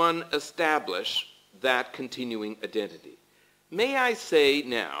does one establish that continuing identity? May I say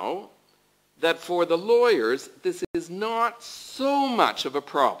now that for the lawyers, this is not so much of a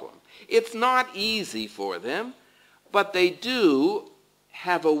problem. It's not easy for them, but they do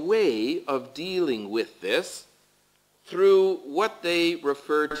have a way of dealing with this through what they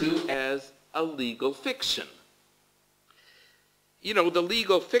refer to as a legal fiction. You know, the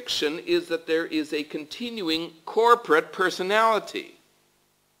legal fiction is that there is a continuing corporate personality.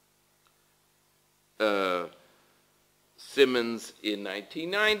 Simmons in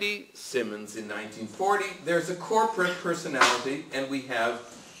 1990, Simmons in 1940. There's a corporate personality, and we have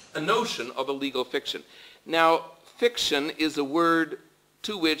a notion of a legal fiction. Now, fiction is a word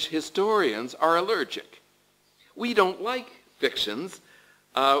to which historians are allergic. We don't like fictions.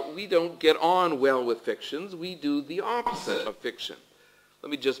 We don't get on well with fictions. We do the opposite of fiction.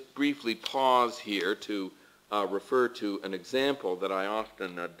 Let me just briefly pause here to refer to an example that I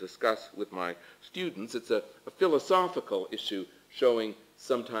often discuss with my students. It's a philosophical issue showing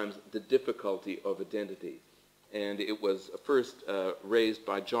sometimes the difficulty of identity. And it was first raised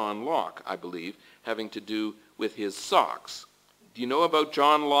by John Locke, I believe, having to do with his socks. Do you know about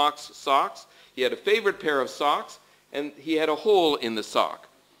John Locke's socks? He had a favorite pair of socks, and he had a hole in the sock.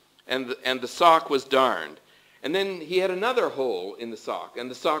 And the sock was darned. And then he had another hole in the sock,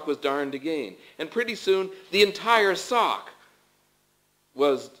 and the sock was darned again. And pretty soon, the entire sock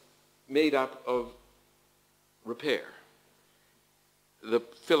was made up of repair. The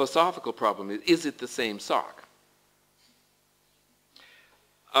philosophical problem is it the same sock?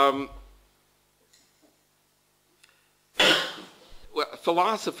 Well,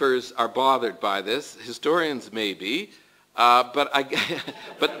 philosophers are bothered by this. Historians may be.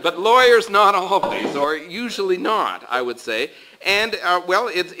 But lawyers not always, or usually not, I would say. And, well,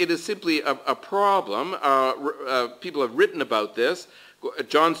 it is simply a problem. People have written about this.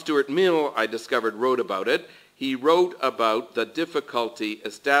 John Stuart Mill, I discovered, wrote about it. He wrote about the difficulty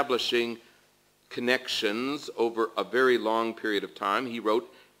establishing connections over a very long period of time. He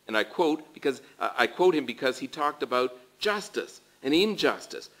wrote, and I quote him because he talked about justice and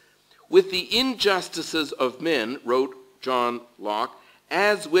injustice. With the injustices of men, wrote John Locke,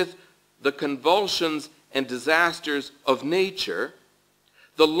 as with the convulsions and disasters of nature,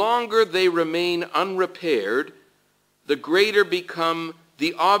 the longer they remain unrepaired, the greater become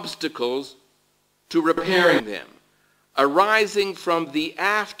the obstacles to repairing them, arising from the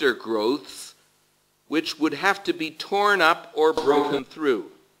aftergrowths which would have to be torn up or broken through.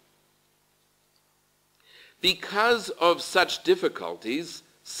 Because of such difficulties,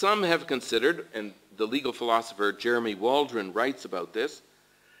 some have considered, and the legal philosopher Jeremy Waldron writes about this,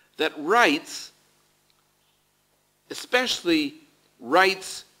 that rights, especially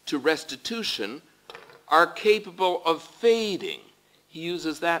rights to restitution, are capable of fading. He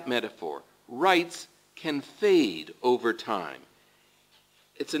uses that metaphor. Rights can fade over time.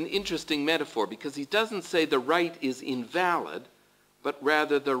 It's an interesting metaphor because he doesn't say the right is invalid, but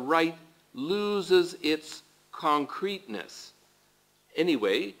rather the right loses its concreteness.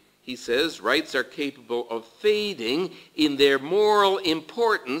 Anyway, he says rights are capable of fading in their moral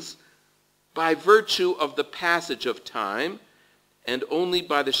importance by virtue of the passage of time and only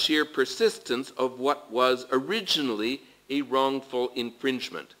by the sheer persistence of what was originally a wrongful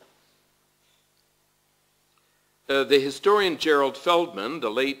infringement. The historian Gerald Feldman,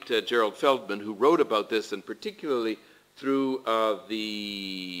 the late Gerald Feldman, who wrote about this, and particularly through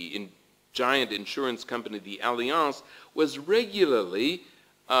the giant insurance company, the Allianz, was regularly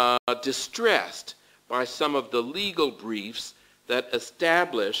distressed by some of the legal briefs that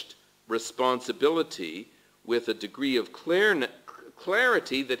established responsibility with a degree of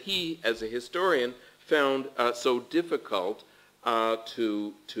clarity that he, as a historian, found so difficult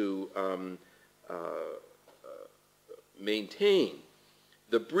to maintain.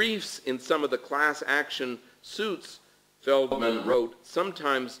 The briefs in some of the class action suits, Feldman wrote,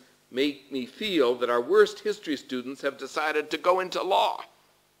 sometimes make me feel that our worst history students have decided to go into law,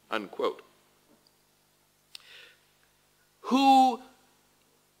 unquote. Who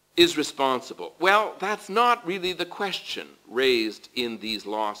is responsible? Well, that's not really the question raised in these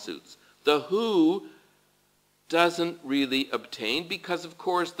lawsuits. The who doesn't really obtain because, of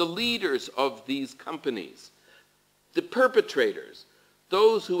course, the leaders of these companies, the perpetrators,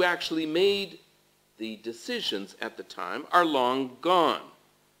 those who actually made the decisions at the time, are long gone.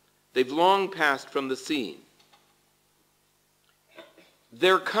 They've long passed from the scene.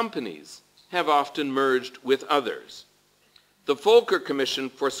 Their companies have often merged with others. The Volcker Commission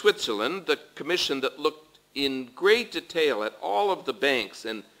for Switzerland, the commission that looked in great detail at all of the banks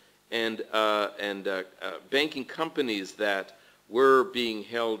and banking companies that were being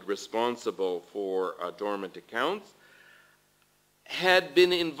held responsible for dormant accounts, had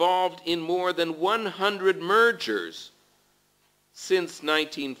been involved in more than 100 mergers since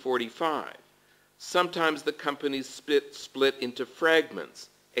 1945. Sometimes the companies split into fragments,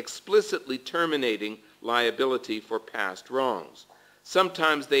 explicitly terminating liability for past wrongs.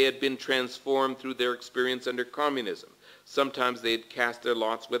 Sometimes they had been transformed through their experience under communism. Sometimes they had cast their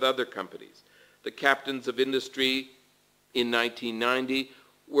lots with other companies. The captains of industry in 1990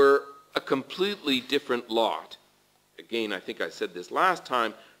 were a completely different lot. Again, I think I said this last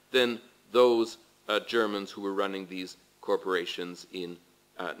time, than those Germans who were running these corporations in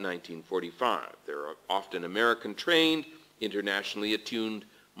 1945. They're often American-trained, internationally attuned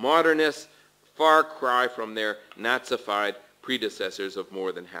modernists, far cry from their Nazified predecessors of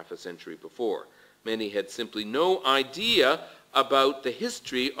more than half a century before. Many had simply no idea about the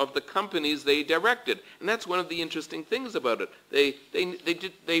history of the companies they directed. And that's one of the interesting things about it.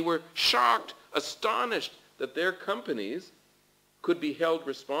 They were shocked, astonished that their companies could be held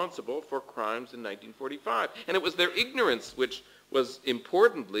responsible for crimes in 1945. And it was their ignorance which was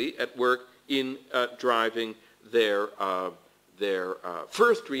importantly at work in driving their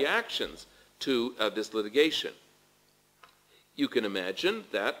first reactions to this litigation. You can imagine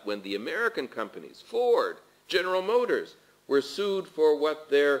that when the American companies, Ford, General Motors, were sued for what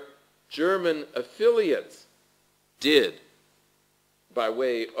their German affiliates did by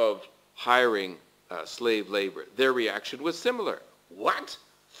way of hiring slave labor, their reaction was similar. What?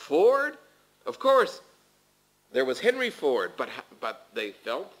 Ford? Of course, there was Henry Ford, but they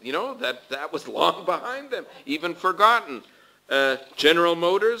felt, that was long behind them, even forgotten. General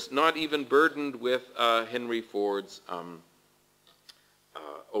Motors, not even burdened with Henry Ford's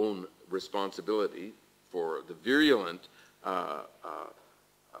own responsibility for the virulent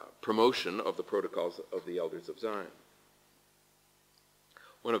promotion of the protocols of the Elders of Zion.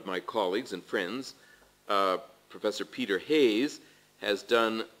 One of my colleagues and friends, Professor Peter Hayes, has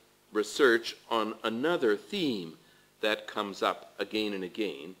done research on another theme that comes up again and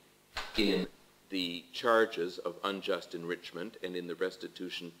again in the charges of unjust enrichment and in the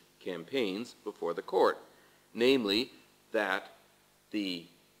restitution campaigns before the court, namely that the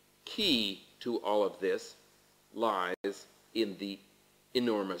key to all of this lies in the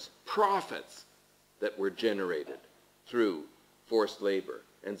enormous profits that were generated through forced labor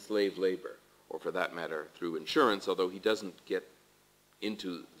and slave labor, or for that matter through insurance, although he doesn't get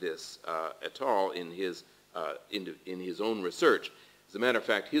into this at all in his own research. As a matter of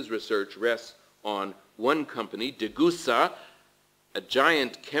fact, his research rests on one company, Degussa, a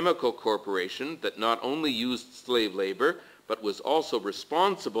giant chemical corporation that not only used slave labor, but was also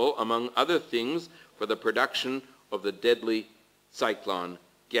responsible, among other things, for the production of the deadly cyclone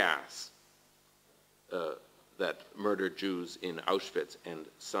gas that murdered Jews in Auschwitz and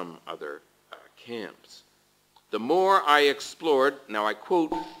some other camps. The more I explored, now I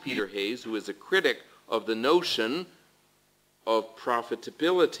quote Peter Hayes, who is a critic of the notion of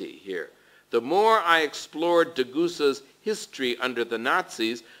profitability here. The more I explored Degussa's history under the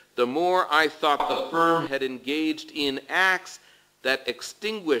Nazis, the more I thought the firm had engaged in acts that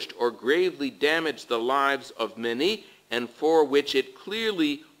extinguished or gravely damaged the lives of many, and for which it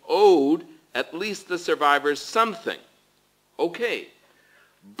clearly owed at least the survivors something. Okay,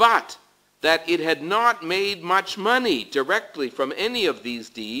 but that it had not made much money directly from any of these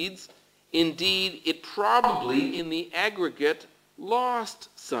deeds. Indeed, it probably, in the aggregate, lost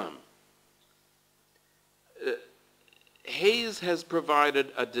some. Hayes has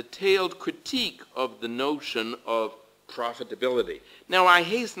provided a detailed critique of the notion of profitability. Now, I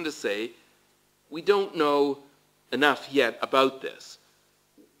hasten to say, we don't know enough yet about this.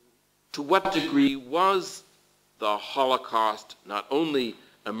 To what degree was the Holocaust not only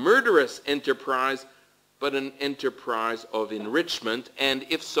a murderous enterprise, but an enterprise of enrichment, and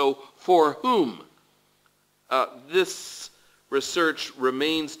if so, for whom? This research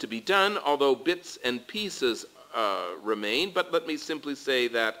remains to be done, although bits and pieces remain, but let me simply say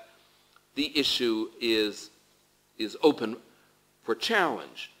that the issue is open for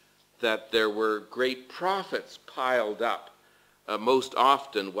challenge. that there were great profits piled up. Most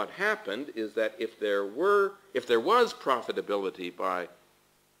often what happened is that if there was profitability by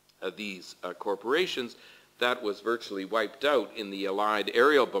these corporations, that was virtually wiped out in the Allied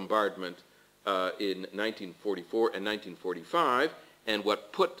aerial bombardment in 1944 and 1945, and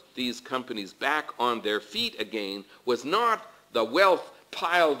what put these companies back on their feet again was not the wealth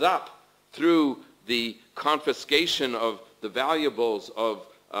piled up through the confiscation of the valuables of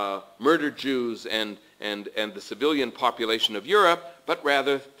murdered Jews and the civilian population of Europe, but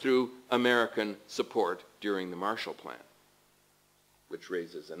rather through American support during the Marshall Plan, which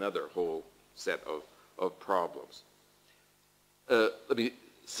raises another whole set of problems. Let me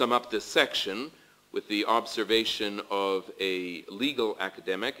sum up this section with the observation of a legal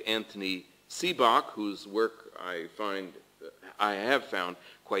academic, Anthony Seebach, whose work I have found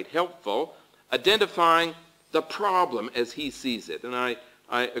quite helpful, identifying the problem as he sees it. And I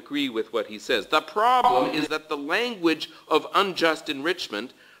agree with what he says. The problem is that the language of unjust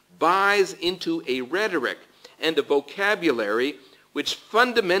enrichment buys into a rhetoric and a vocabulary which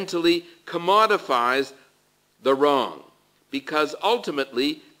fundamentally commodifies the wrong, because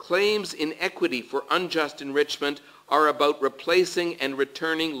ultimately claims in equity for unjust enrichment are about replacing and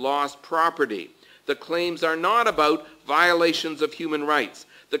returning lost property. The claims are not about violations of human rights.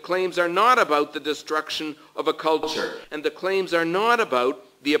 The claims are not about the destruction of a culture, and the claims are not about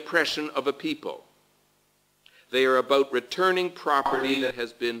the oppression of a people. They are about returning property that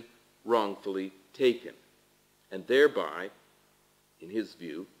has been wrongfully taken. And thereby, in his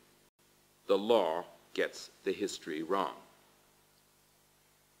view, the law gets the history wrong.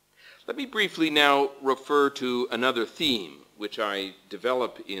 Let me briefly now refer to another theme which I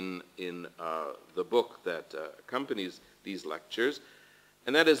develop in the book that accompanies these lectures,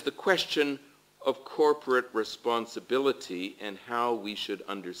 and that is the question of corporate responsibility and how we should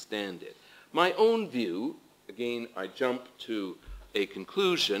understand it. My own view, again I jump to a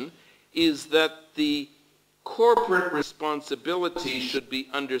conclusion, is that the corporate responsibility should be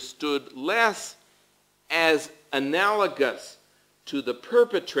understood less as analogous to the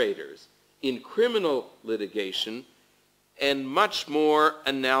perpetrators in criminal litigation and much more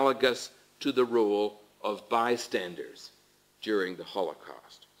analogous to the role of bystanders during the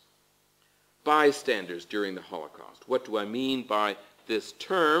Holocaust. Bystanders during the Holocaust. What do I mean by this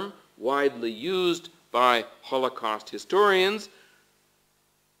term, widely used by Holocaust historians?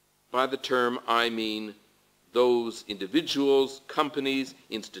 By the term, I mean those individuals, companies,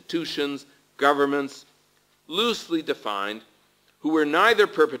 institutions, governments, loosely defined, who were neither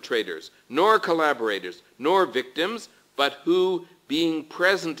perpetrators, nor collaborators, nor victims, but who, being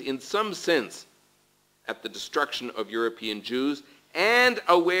present in some sense at the destruction of European Jews and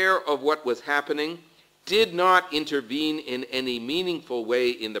aware of what was happening, did not intervene in any meaningful way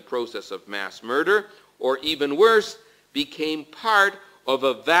in the process of mass murder, or even worse, became part of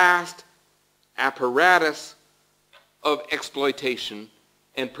a vast apparatus of exploitation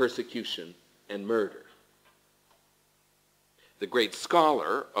and persecution and murder. The great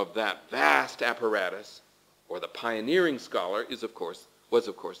scholar of that vast apparatus, or the pioneering scholar, was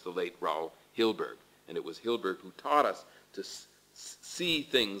of course the late Raoul Hilberg. And it was Hilberg who taught us to see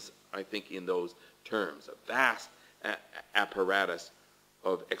things, I think, in those terms, a vast apparatus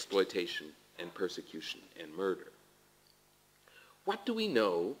of exploitation and persecution and murder. What do we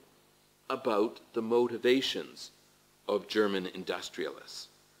know about the motivations of German industrialists?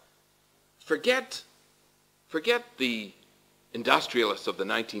 Forget the industrialists of the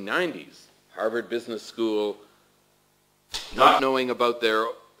 1990s, Harvard Business School, not knowing about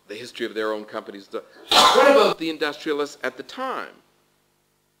the history of their own companies. What about the industrialists at the time?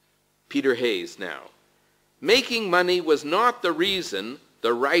 Peter Hayes now. Making money was not the reason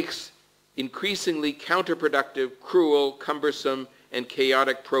the Reich's increasingly counterproductive, cruel, cumbersome, and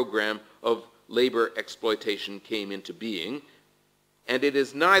chaotic program of labor exploitation came into being, and it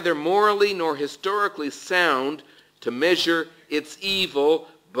is neither morally nor historically sound to measure its evil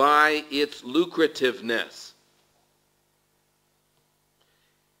by its lucrativeness.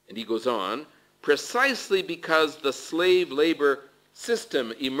 And he goes on, precisely because the slave labor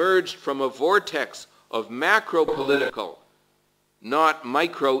system emerged from a vortex of macro-political, not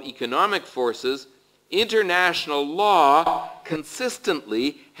microeconomic forces, international law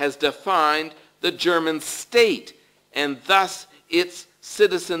consistently has defined the German state and thus its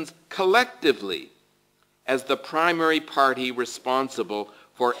citizens collectively as the primary party responsible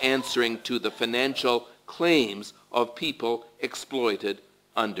for answering to the financial claims of people exploited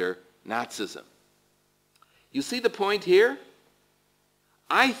under Nazism. You see the point here?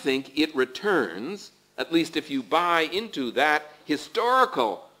 I think it returns, at least if you buy into that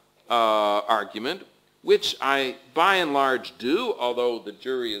historical argument, which I by and large do, although the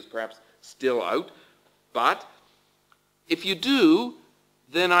jury is perhaps still out. But if you do,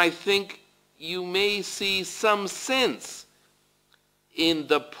 then I think you may see some sense in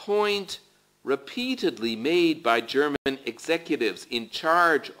the point repeatedly made by German executives in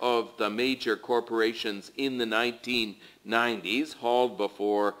charge of the major corporations in the 1990s, hauled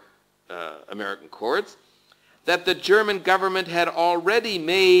before American courts, that the German government had already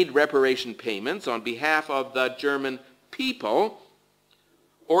made reparation payments on behalf of the German people,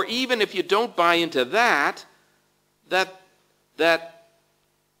 or even if you don't buy into that, that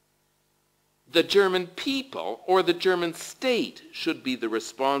the German people or the German state should be the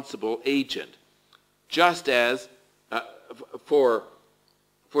responsible agent, just as for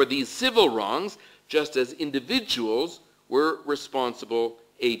these civil wrongs, just as individuals were responsible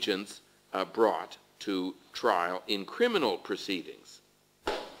agents brought to trial in criminal proceedings.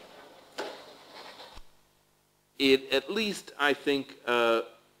 It at least, I think,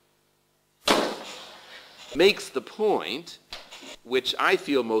 makes the point, which I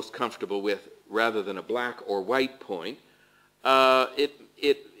feel most comfortable with rather than a black or white point,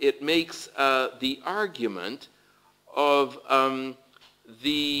 it makes the argument of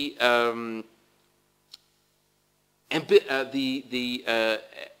the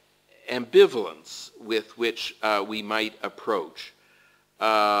ambivalence with which we might approach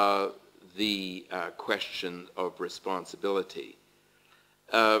the question of responsibility.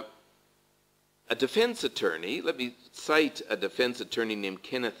 A defense attorney, let me cite a defense attorney named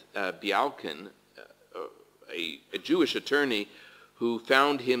Kenneth Bialkin, a Jewish attorney who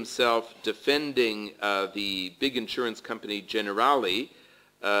found himself defending the big insurance company Generali,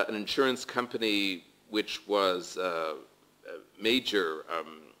 an insurance company which was a major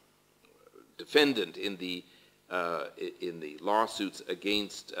defendant in the lawsuits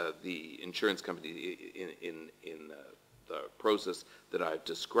against the insurance company in the process that I've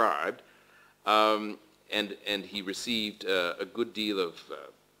described. And he received a good deal of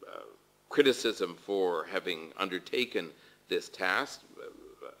criticism for having undertaken this task,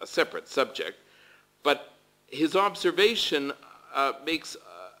 a separate subject. But his observation makes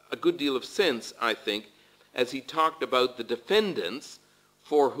a good deal of sense, I think, as he talked about the defendants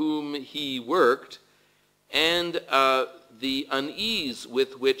for whom he worked and the unease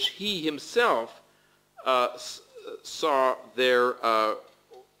with which he himself saw their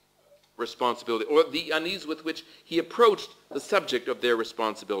responsibility, or the unease with which he approached the subject of their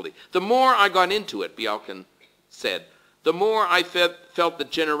responsibility. The more I got into it, Bialkin said, the more I felt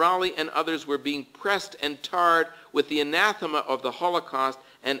that Generali and others were being pressed and tarred with the anathema of the Holocaust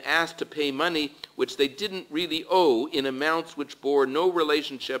and asked to pay money which they didn't really owe in amounts which bore no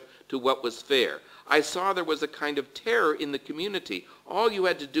relationship to what was fair. I saw there was a kind of terror in the community. All you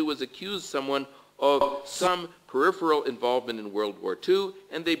had to do was accuse someone of some peripheral involvement in World War II,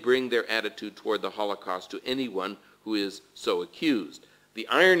 and they bring their attitude toward the Holocaust to anyone who is so accused. The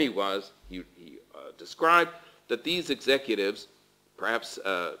irony was, he described, that these executives, perhaps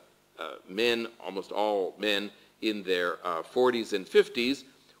men, almost all men in their 40s and 50s,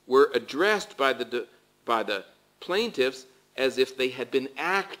 were addressed by the plaintiffs as if they had been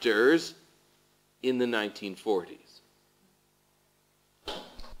actors in the 1940s.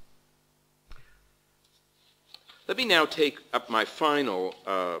 Let me now take up my final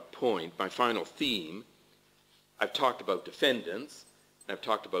point, my final theme. I've talked about defendants, and I've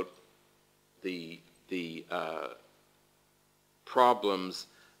talked about the problems,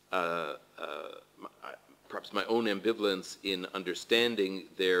 perhaps my own ambivalence in understanding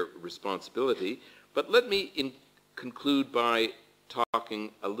their responsibility. But let me conclude by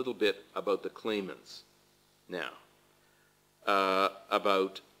talking a little bit about the claimants now,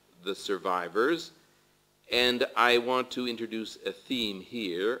 about the survivors. And I want to introduce a theme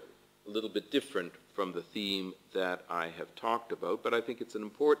here, a little bit different from the theme that I have talked about, but I think it's an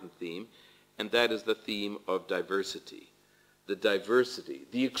important theme, and that is the theme of diversity. The diversity,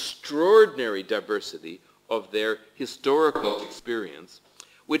 the extraordinary diversity of their historical experience,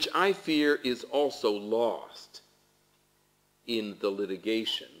 which I fear is also lost in the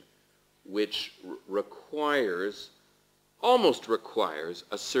litigation, which almost requires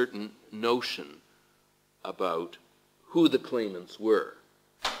a certain notion about who the claimants were.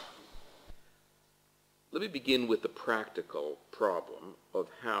 Let me begin with the practical problem of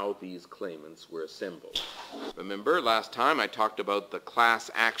how these claimants were assembled. Remember, last time I talked about the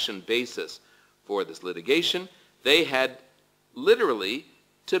class action basis for this litigation. They had literally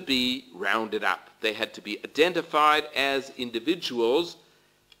to be rounded up. They had to be identified as individuals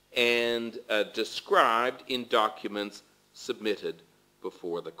and described in documents submitted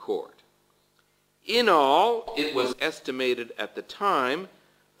before the court. In all, it was estimated at the time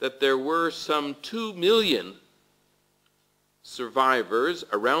that there were some 2 million survivors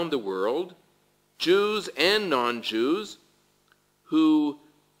around the world, Jews and non-Jews, who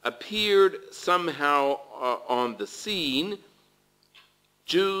appeared somehow on the scene,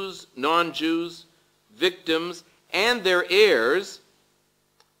 Jews, non-Jews, victims, and their heirs,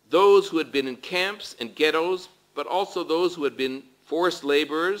 those who had been in camps and ghettos, but also those who had been forced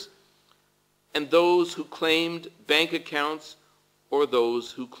laborers, and those who claimed bank accounts or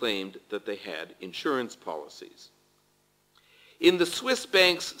those who claimed that they had insurance policies. In the Swiss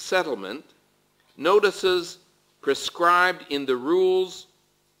bank's settlement, notices prescribed in the rules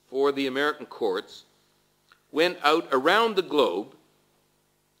for the American courts went out around the globe,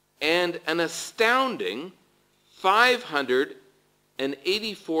 and an astounding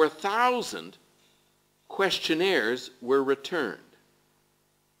 584,000 questionnaires were returned.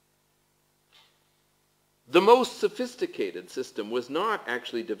 The most sophisticated system was not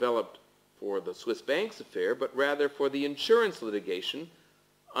actually developed for the Swiss bank's affair, but rather for the insurance litigation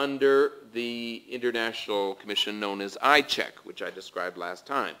under the international commission known as ICHEC, which I described last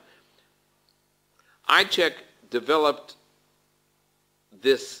time. ICHEC developed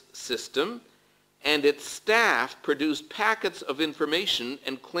this system, and its staff produced packets of information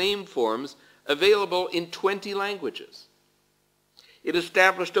and claim forms available in 20 languages. It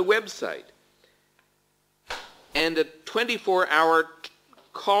established a website and a 24-hour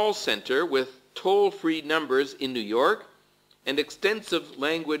call center with toll-free numbers in New York and extensive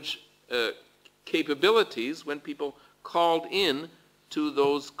language capabilities when people called in to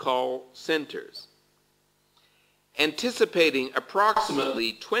those call centers. Anticipating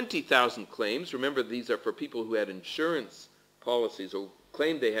approximately 20,000 claims, remember these are for people who had insurance policies or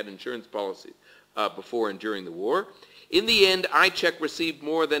claimed they had insurance policies before and during the war. In the end, ICHEC received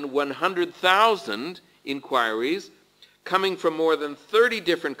more than 100,000 inquiries coming from more than 30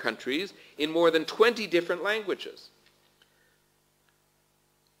 different countries in more than 20 different languages.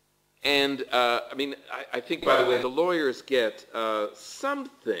 And I think, by the way, the lawyers get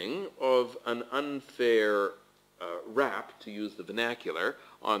something of an unfair rap, to use the vernacular,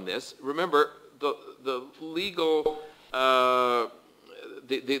 on this. Remember, the legal, the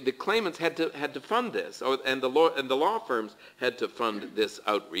claimants had to fund this, and the law firms had to fund this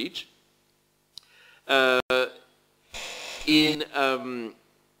outreach. And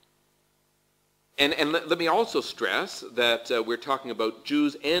let me also stress that we're talking about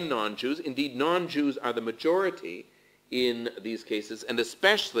Jews and non-Jews. Indeed, non-Jews are the majority in these cases, and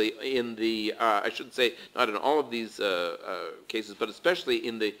especially in the, I should say, not in all of these cases, but especially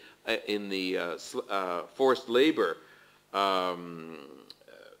in the forced labor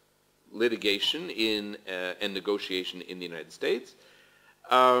litigation and negotiation in the United States.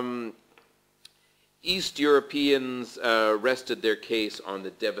 East Europeans rested their case on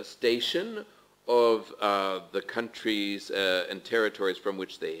the devastation of the countries and territories from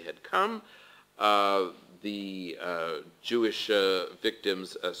which they had come. The Jewish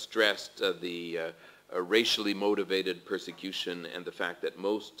victims stressed the racially motivated persecution and the fact that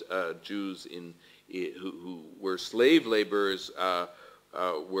most Jews who were slave laborers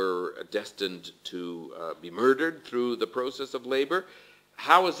were destined to be murdered through the process of labor.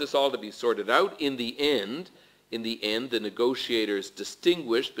 How is this all to be sorted out? In the end, the negotiators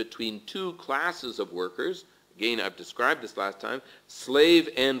distinguished between two classes of workers. Again, I've described this last time, slave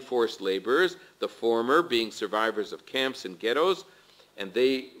and forced laborers, the former being survivors of camps and ghettos, and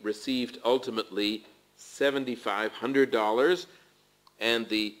they received ultimately $7,500, and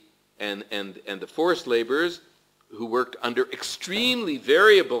the forced laborers who worked under extremely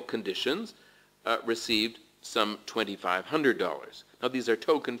variable conditions received some $2,500. Now, these are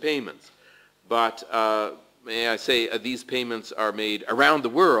token payments, but may I say these payments are made around the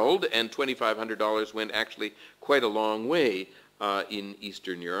world, and $2,500 went actually quite a long way in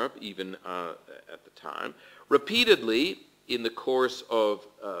Eastern Europe, even at the time. Repeatedly, in the course of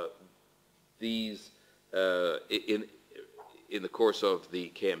in the course of the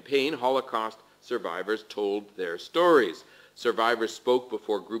campaign, Holocaust survivors told their stories. Survivors spoke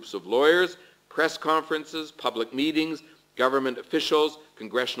before groups of lawyers, press conferences, public meetings, government officials,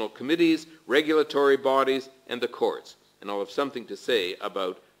 congressional committees, regulatory bodies, and the courts. And I'll have something to say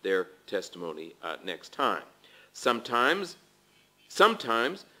about their testimony next time. Sometimes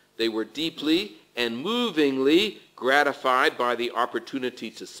they were deeply and movingly gratified by the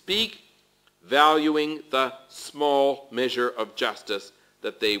opportunity to speak, valuing the small measure of justice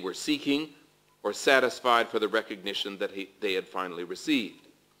that they were seeking, or satisfied for the recognition that they had finally received.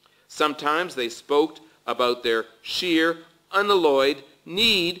 Sometimes they spoke about their sheer, unalloyed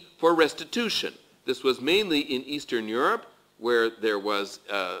need for restitution. This was mainly in Eastern Europe, where there was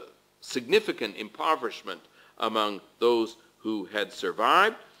significant impoverishment among those who had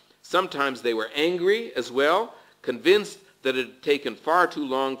survived. Sometimes they were angry as well, convinced that it had taken far too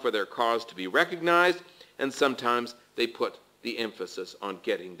long for their cause to be recognized, and sometimes they put the emphasis on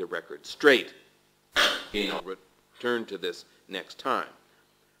getting the record straight. I'll return to this next time.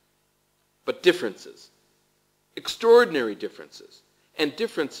 But differences, extraordinary differences, and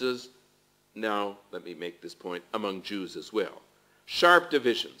differences, now let me make this point, among Jews as well. Sharp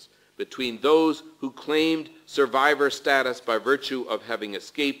divisions between those who claimed survivor status by virtue of having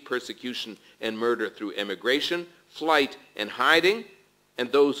escaped persecution and murder through emigration, flight, and hiding,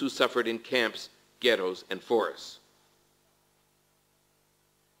 and those who suffered in camps, ghettos, and forests.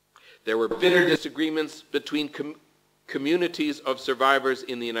 There were bitter disagreements between communities of survivors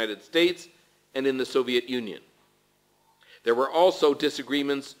in the United States and in the Soviet Union. There were also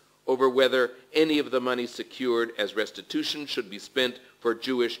disagreements over whether any of the money secured as restitution should be spent for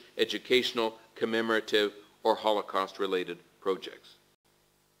Jewish educational, commemorative, or Holocaust-related projects.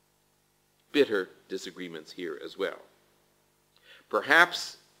 Bitter disagreements here as well.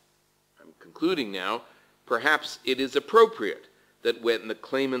 Perhaps, I'm concluding now, perhaps it is appropriate that when the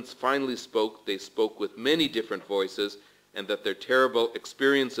claimants finally spoke, they spoke with many different voices, and that their terrible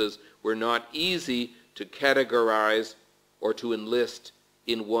experiences were not easy to categorize or to enlist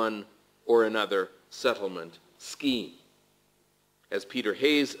in one or another settlement scheme. As Peter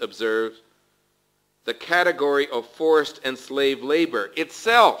Hayes observed, the category of forced and slave labor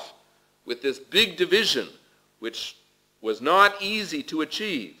itself, with this big division, which was not easy to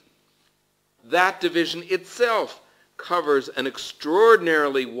achieve, that division itself covers an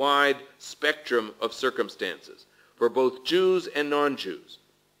extraordinarily wide spectrum of circumstances for both Jews and non-Jews.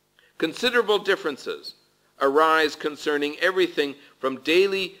 Considerable differences arise concerning everything from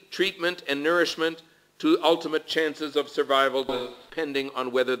daily treatment and nourishment to ultimate chances of survival, depending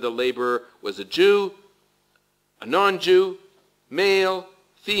on whether the laborer was a Jew, a non-Jew, male,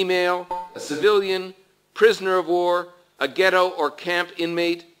 female, a civilian, prisoner of war, a ghetto or camp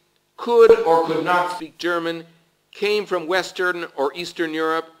inmate, could or could not speak German, came from Western or Eastern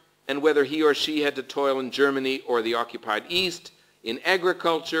Europe, and whether he or she had to toil in Germany or the occupied East, in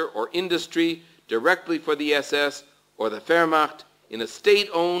agriculture or industry, directly for the SS or the Wehrmacht, in a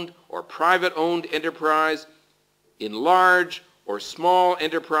state-owned or private-owned enterprise, in large or small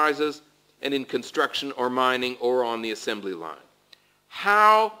enterprises, and in construction or mining or on the assembly line.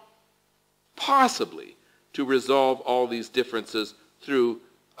 How possibly to resolve all these differences through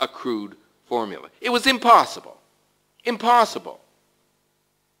a crude formula? It was impossible. Impossible.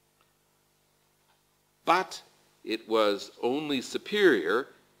 But it was only superior,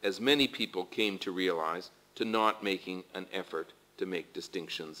 as many people came to realize, to not making an effort to make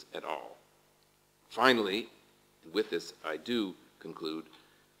distinctions at all. Finally, and with this I do conclude,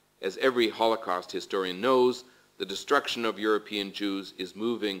 as every Holocaust historian knows, the destruction of European Jews is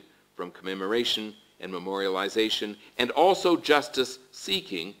moving from commemoration and memorialization and also justice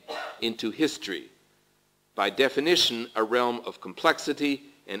seeking into history. By definition, a realm of complexity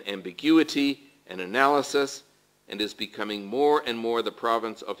and ambiguity and analysis, and is becoming more and more the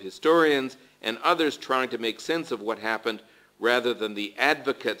province of historians and others trying to make sense of what happened rather than the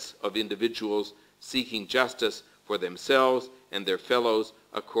advocates of individuals seeking justice for themselves and their fellows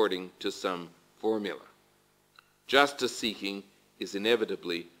according to some formula. Justice seeking is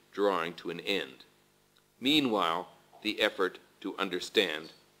inevitably drawing to an end. Meanwhile, the effort to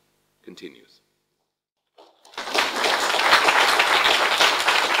understand continues.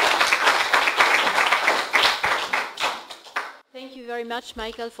 Thank you very much,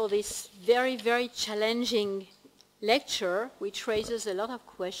 Michael, for this very, very challenging lecture, which raises a lot of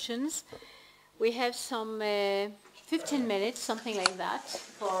questions. We have some 15 minutes, something like that,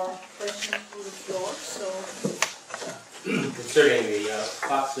 for questions from the floor. So, concerning the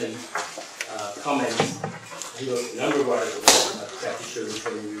Potsdam comments, he wrote a number of articles. I'm not exactly sure which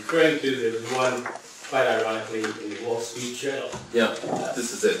one you're referring to. There was one, quite ironically, in the Wall Street Journal. Yeah,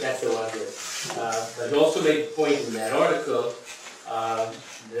 this is it. That's the one, yes. But he also made the point in that article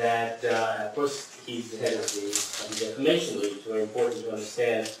that, of course, he's the head of the Defamation League. It's very important to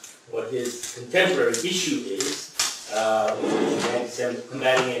understand what his contemporary issue is,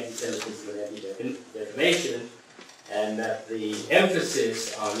 combating anti-Semitism and anti-defamation, and that the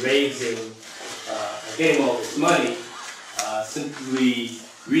emphasis on raising, getting all this money, simply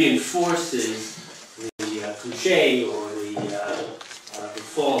reinforces the cliché or the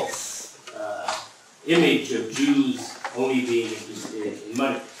false image of Jews only being interested in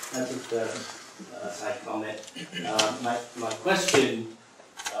money. That's what side comment. My question,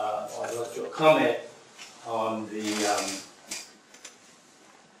 or your comment on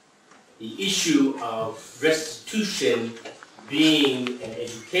the issue of restitution being an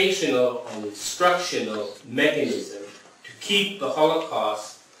educational and instructional mechanism to keep the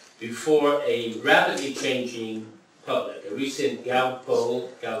Holocaust before a rapidly changing public. A recent Gallup poll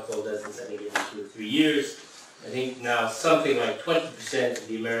does this, I think, every 2 or 3 years. I think now something like 20% of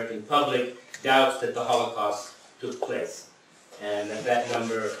the American public doubts that the Holocaust took place. And that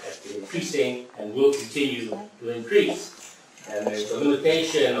number has been increasing and will continue to increase. And there's a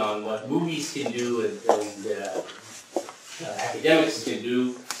limitation on what movies can do and academics can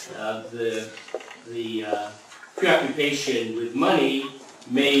do. The preoccupation with money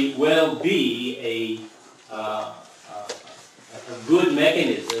may well be a good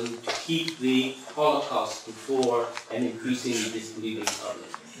mechanism to keep the Holocaust before an increasingly disbelieving public.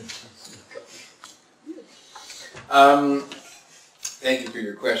 Thank you for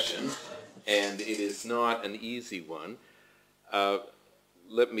your question. And it is not an easy one.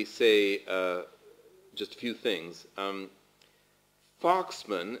 Let me say just a few things.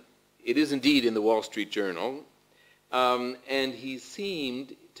 Foxman, it is indeed in the Wall Street Journal, and he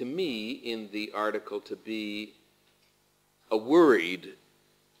seemed to me in the article to be a worried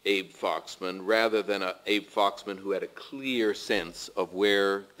Abe Foxman rather than an Abe Foxman who had a clear sense of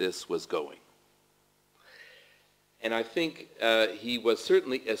where this was going. And I think he was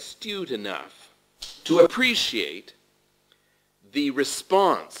certainly astute enough to appreciate the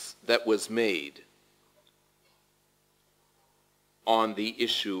response that was made on the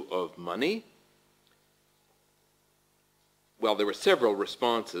issue of money. Well, there were several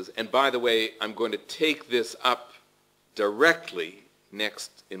responses, and by the way, I'm going to take this up directly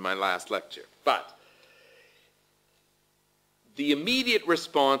next in my last lecture. But the immediate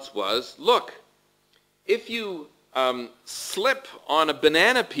response was, look, if you slip on a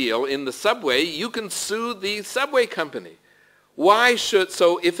banana peel in the subway, you can sue the subway company. Why should,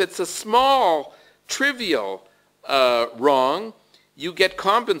 so if it's a small, trivial wrong, you get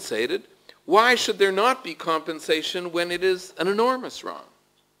compensated. Why should there not be compensation when it is an enormous wrong?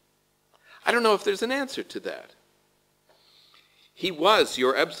 I don't know if there's an answer to that. He was,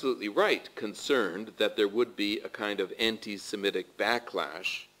 you're absolutely right, concerned that there would be a kind of anti-Semitic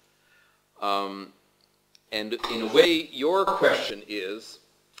backlash. And in a way, your question is,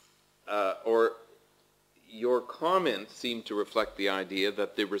 or your comments seem to reflect the idea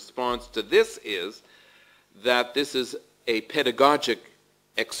that the response to this is that this is a pedagogic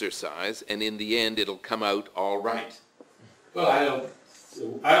exercise, and in the end, it'll come out all right. Well, I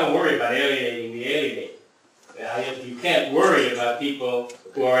don't worry about alienating the alienated. You can't worry about people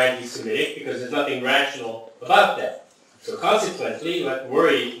who are anti-Semitic because there's nothing rational about that. So consequently, you have to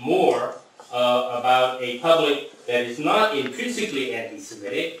worry more about a public that is not intrinsically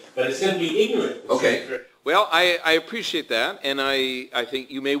anti-Semitic, but is simply ignorant. Okay. Well, I appreciate that, and I think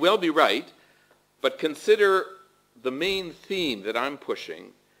you may well be right, but consider the main theme that I'm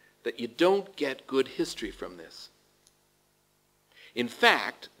pushing, that you don't get good history from this. In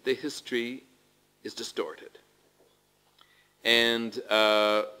fact, the history is distorted. And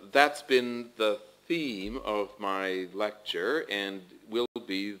that's been the theme of my lecture and will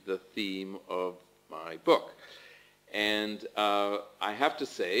be the theme of my book. And I have to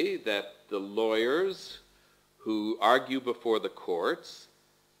say that the lawyers who argue before the courts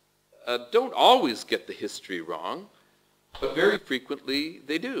don't always get the history wrong, but very frequently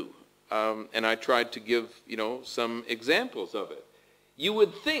they do. And I tried to give, some examples of it. You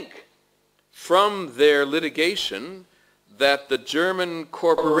would think from their litigation that the German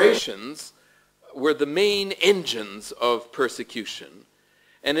corporations were the main engines of persecution.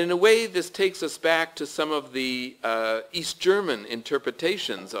 And in a way, this takes us back to some of the East German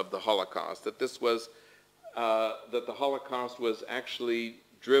interpretations of the Holocaust, that this was, that the Holocaust was actually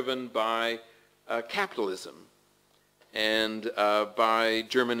driven by capitalism and by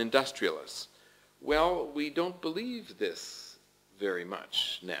German industrialists. Well, we don't believe this very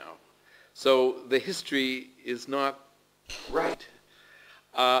much now. So the history is not right.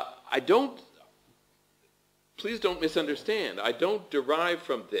 Please don't misunderstand. I don't derive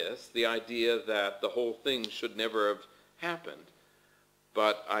from this the idea that the whole thing should never have happened.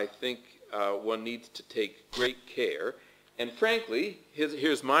 But I think one needs to take great care. And frankly,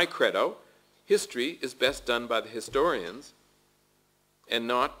 here's my credo. History is best done by the historians and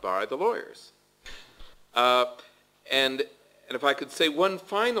not by the lawyers. And if I could say one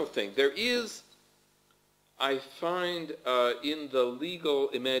final thing, there is, I find in the legal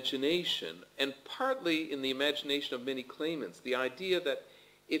imagination, and partly in the imagination of many claimants, the idea that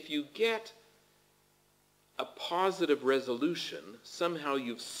if you get a positive resolution, somehow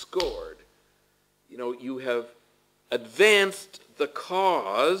you've scored. You know, you have advanced the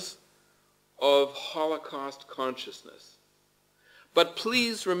cause of Holocaust consciousness. But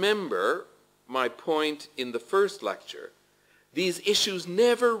please remember my point in the first lecture. These issues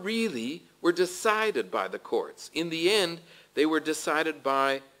never really were decided by the courts. In the end, they were decided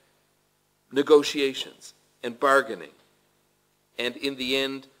by negotiations and bargaining. And in the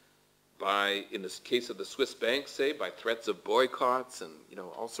end, by, in the case of the Swiss banks, say, by threats of boycotts and, you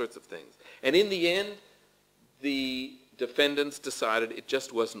know, all sorts of things. And in the end, the defendants decided it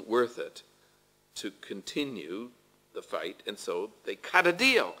just wasn't worth it to continue the fight, and so they cut a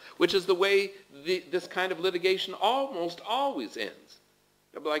deal, which is the way this kind of litigation almost always ends,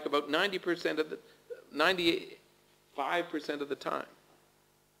 like about 95% of the time.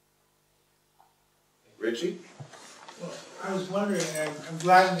 Richie? Well, I was wondering, and I'm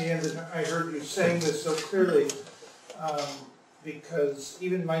glad in the end that I heard you saying this so clearly, because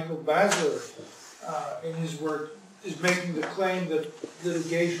even Michael Basler, in his work, is making the claim that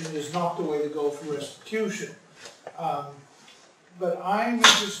litigation is not the way to go for restitution. But I'm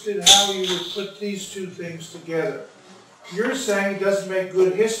interested how you would put these two things together. You're saying it doesn't make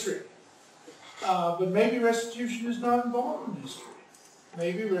good history, but maybe restitution is not involved in history.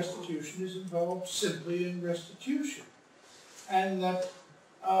 Maybe restitution is involved simply in restitution, and that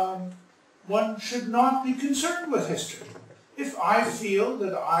one should not be concerned with history. If I feel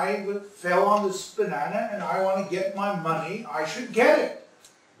that I fell on this banana and I want to get my money, I should get it.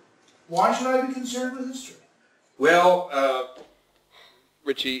 Why should I be concerned with history? Well,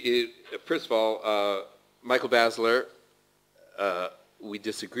 Richie, first of all, Michael Basler, we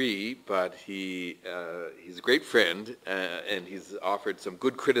disagree, but he's a great friend, and he's offered some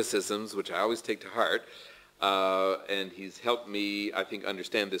good criticisms, which I always take to heart, and he's helped me, I think,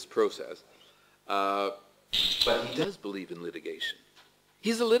 understand this process. But he does believe in litigation.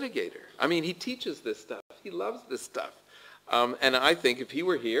 He's a litigator. I mean, he teaches this stuff. He loves this stuff. And I think if he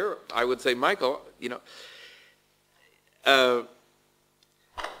were here, I would say, Michael, you know,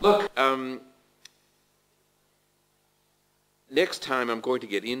 look, next time I'm going to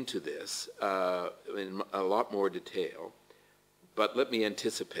get into this in a lot more detail, but let me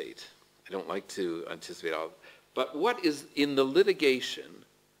anticipate. I don't like to anticipate all. But what is in the litigation,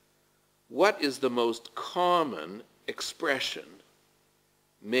 what is the most common expression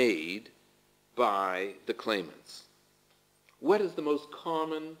made by the claimants? What is the most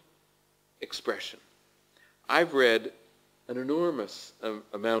common expression? I've read an enormous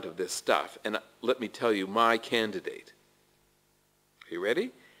amount of this stuff, and let me tell you my candidate. Are you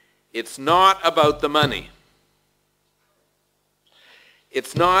ready? It's not about the money.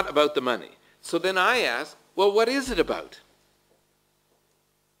 It's not about the money. So then I ask, well, what is it about?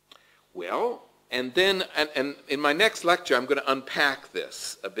 Well, and then, and in my next lecture, I'm going to unpack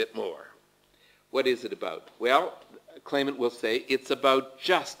this a bit more. What is it about? Well, a claimant will say, it's about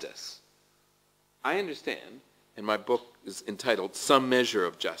justice. I understand, and my book is entitled Some Measure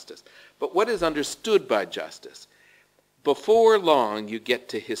of Justice. But what is understood by justice? Before long, you get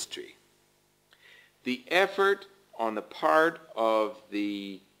to history. The effort on the part of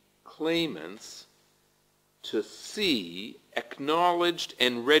the claimants to see acknowledged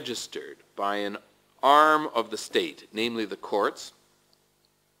and registered by an arm of the state, namely the courts,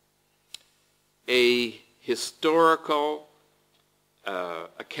 a historical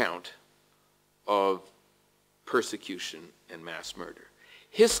account of persecution and mass murder.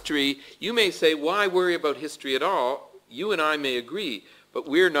 History, you may say, why worry about history at all? You and I may agree, but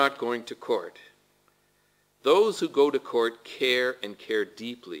we're not going to court. Those who go to court care and care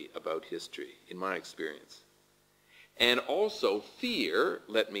deeply about history, in my experience. And also fear,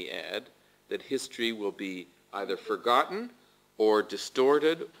 let me add, that history will be either forgotten or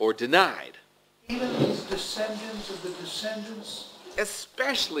distorted or denied. Even these descendants of the descendants?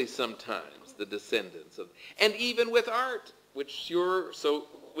 Especially sometimes the descendants of, and even with art, which you're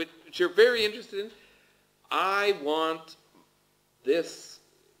very interested in. I want this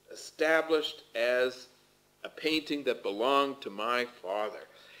established as a painting that belonged to my father.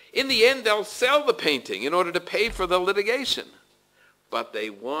 In the end, they'll sell the painting in order to pay for the litigation. But they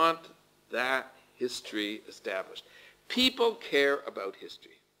want that history established. People care about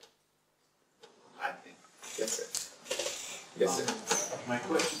history. I think. Yes, sir. Yes, sir. My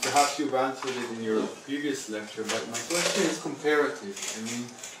question, perhaps you've answered it in your previous lecture, but my question is comparative. I mean,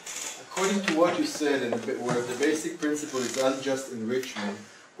 according to what you said, and where the basic principle is unjust enrichment,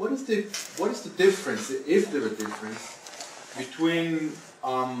 what is the difference, if there is a difference, between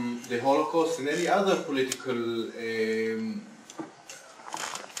the Holocaust and any other political,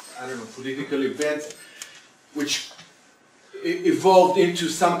 political events which evolved into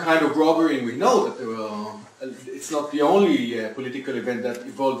some kind of robbery, and we know that it's not the only political event that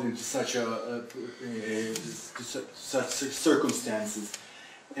evolved into such such circumstances.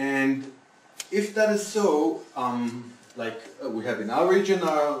 And if that is so, like we have in our region,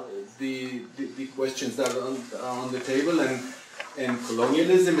 are the questions that are on the table, and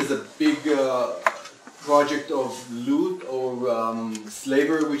colonialism is a big project of loot or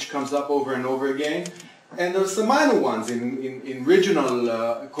slavery which comes up over and over again. And there's some minor ones in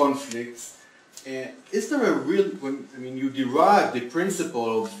regional conflicts. Is there a real, I mean, you derive the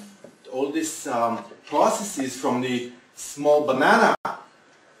principle of all these processes from the small banana,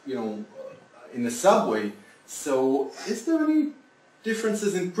 you know, in the subway. So is there any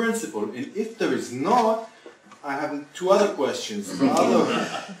differences in principle? And if there is not, I have two other questions.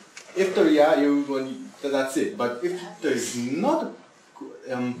 If there, yeah, that's it. But if there is not,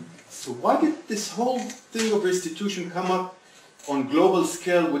 so why did this whole thing of restitution come up on global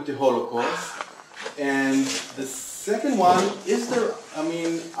scale with the Holocaust? And the second one, is there, I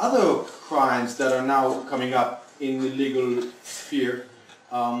mean, other crimes that are now coming up in the legal sphere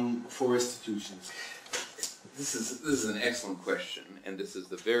for restitutions? This is an excellent question, and this is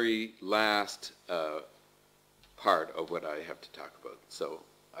the very last part of what I have to talk about. So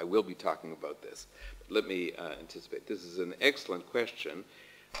I will be talking about this. But let me anticipate. This is an excellent question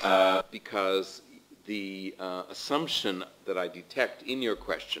because the assumption that I detect in your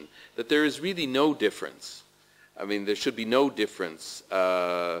question, that there is really no difference. I mean, there should be no difference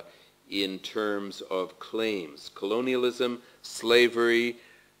in terms of claims. Colonialism, slavery,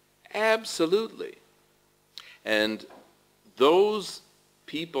 absolutely. And those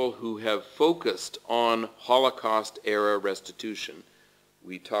people who have focused on Holocaust-era restitution,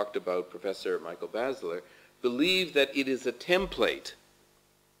 we talked about Professor Michael Van-Leer, believe that it is a template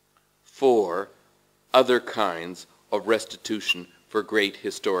for other kinds of restitution for great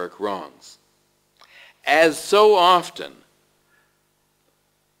historic wrongs. As so often,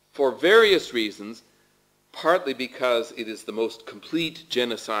 for various reasons, partly because it is the most complete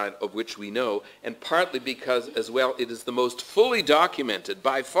genocide of which we know, and partly because, as well, it is the most fully documented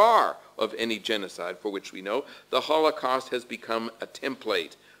by far of any genocide for which we know, the Holocaust has become a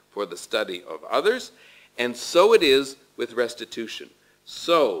template for the study of others, and so it is with restitution.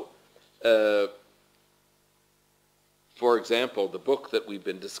 So, for example, the book that we've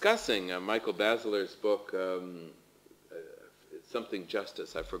been discussing, Michael Van-Leer's book, something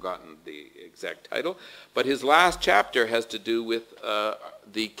Justice, I've forgotten the exact title, but his last chapter has to do with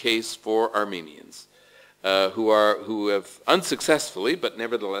the case for Armenians, who have unsuccessfully, but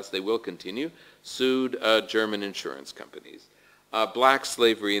nevertheless they will continue, sued German insurance companies. Black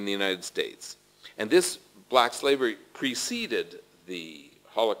slavery in the United States. And this black slavery preceded the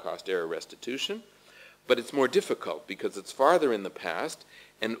Holocaust-era restitution, but it's more difficult because it's farther in the past,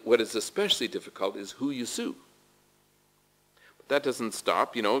 and what is especially difficult is who you sue. But that doesn't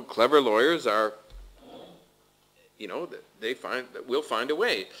stop, you know, clever lawyers are, you know, they will find a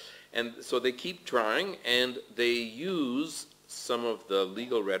way. And so they keep trying, and they use some of the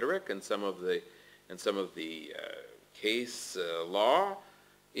legal rhetoric and some of the case law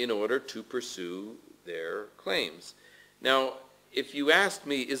in order to pursue their claims. Now, if you asked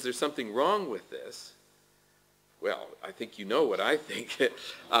me, is there something wrong with this? Well, I think you know what I think.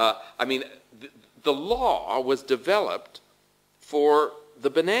 I mean, the law was developed for the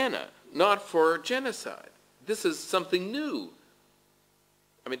banana, not for genocide. This is something new.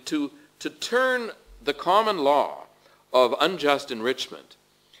 I mean, to turn the common law of unjust enrichment,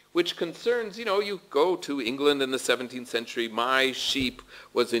 which concerns, you know, you go to England in the 17th century, my sheep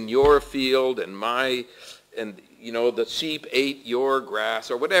was in your field and you know, the sheep ate your grass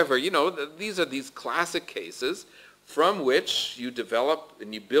or whatever, you know, these are these classic cases from which you develop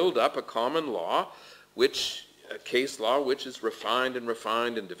and you build up a common law, a case law which is refined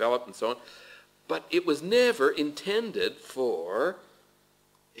and developed and so on. But it was never intended for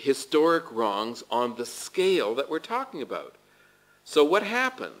historic wrongs on the scale that we're talking about. So what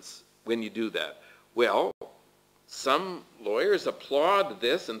happens when you do that? Well, some lawyers applaud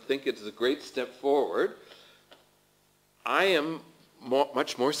this and think it's a great step forward. I am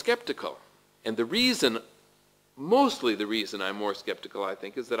much more skeptical. And the reason, mostly the reason I'm more skeptical, I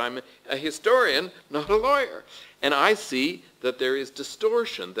think, is that I'm a historian, not a lawyer. And I see that there is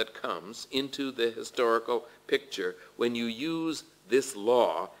distortion that comes into the historical picture when you use this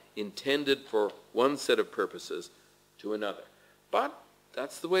law intended for one set of purposes to another. But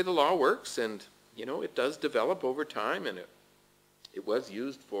that's the way the law works, and you know, it does develop over time, and it was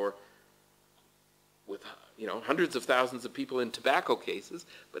used with you know, hundreds of thousands of people in tobacco cases,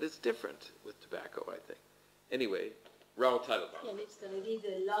 but it's different with tobacco, I think. Anyway, Raoul Teitelbaum. And it's going to be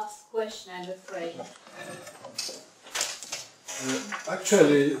the last question, I'm afraid.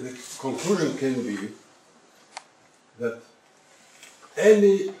 Actually, the conclusion can be that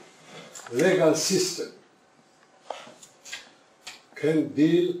any legal system can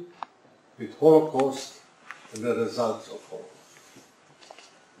deal with Holocaust and the results of Holocaust.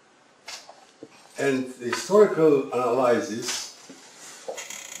 And the historical analysis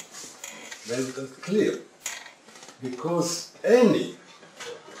made that clear, because any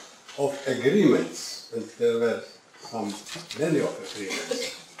of agreements, and there were many of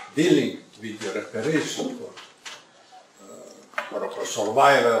agreements dealing with the reparation for a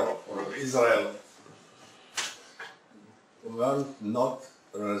survivor or for Israel, were not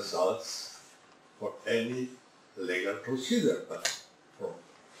results for any legal procedure, but for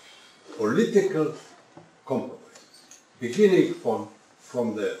political compromises, beginning from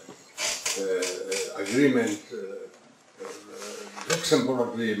the agreement, Luxembourg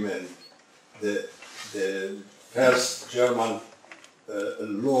Agreement, the first German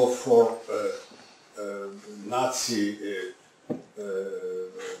law for Nazi,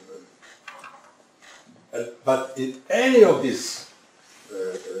 but in any of these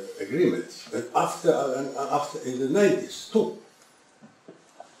agreements, and after in the 90s too,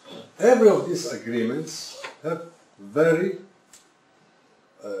 every of these agreements have very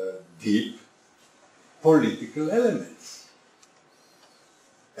deep political elements.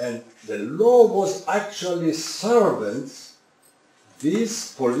 And the law was actually servants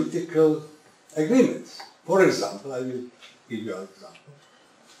these political agreements. For example, I will give you an example.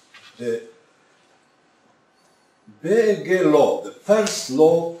 The BEG law, the first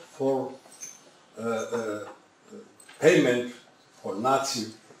law for payment for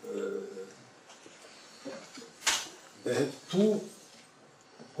Nazi, they had two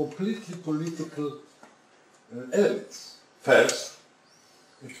completely political elements. First,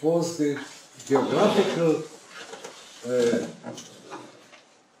 it was the geographical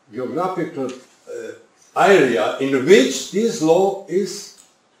area in which this law is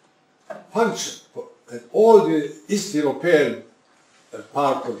functioned. And all the East European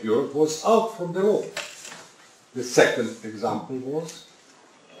part of Europe was out from the law. The second example was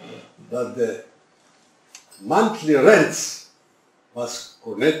that the monthly rents was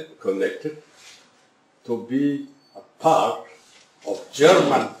connected to be a part of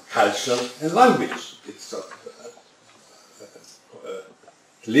German culture and language. It's a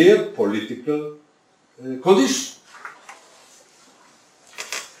clear political condition.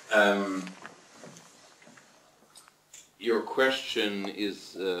 Your question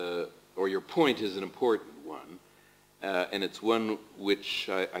is, or your point is an important one, and it's one which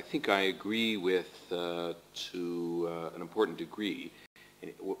I think I agree with to an important degree.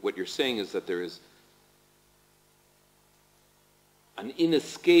 What you're saying is that there is an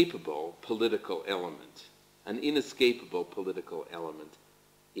inescapable political element,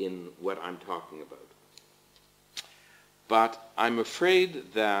 in what I'm talking about. But I'm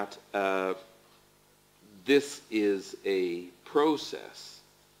afraid that this is a process,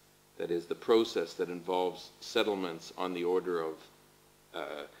 that is the process that involves settlements on the order of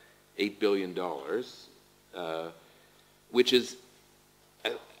 $8 billion, which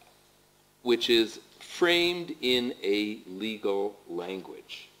is framed in a legal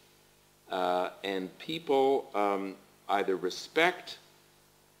language. And people either respect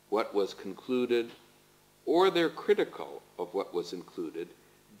what was concluded or they're critical of what was included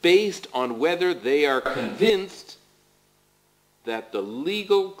based on whether they are convinced that the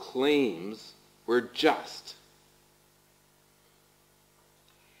legal claims were just.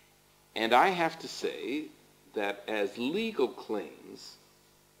 And I have to say that as legal claims,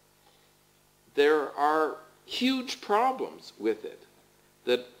 there are huge problems with it.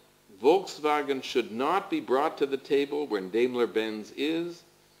 That Volkswagen should not be brought to the table when Daimler-Benz is,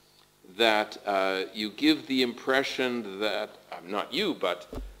 that you give the impression that, not you, but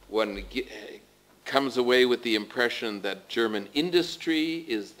one comes away with the impression that German industry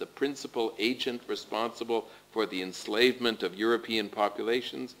is the principal agent responsible for the enslavement of European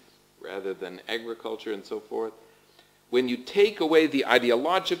populations rather than agriculture and so forth. When you take away the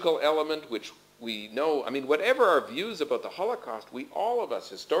ideological element, which we know, I mean, whatever our views about the Holocaust, we, all of us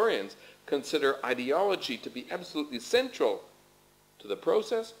historians, consider ideology to be absolutely central to the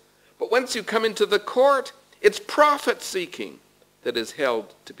process. But once you come into the court, it's profit-seeking that is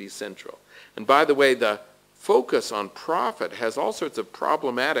held to be central. And by the way, the focus on profit has all sorts of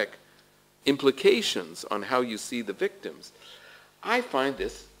problematic implications on how you see the victims. I find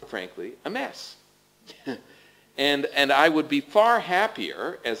this, frankly, a mess. And I would be far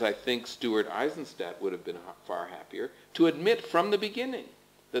happier, as I think Stuart Eisenstadt would have been far happier, to admit from the beginning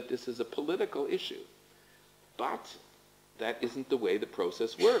that this is a political issue. But that isn't the way the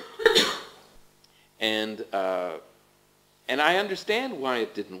process worked. And I understand why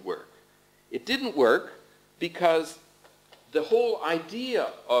it didn't work. It didn't work because the whole idea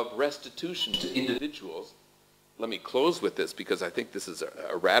of restitution to individuals, let me close with this because I think this is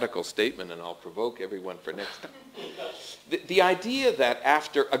a radical statement and I'll provoke everyone for next time. The idea that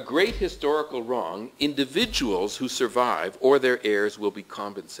after a great historical wrong, individuals who survive or their heirs will be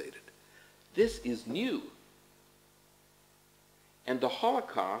compensated. This is new. And the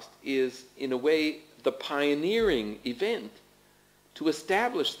Holocaust is, in a way, the pioneering event to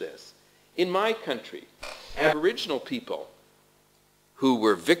establish this. In my country, Aboriginal people who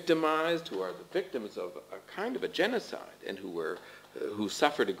were victimized, who are the victims of a kind of a genocide, and who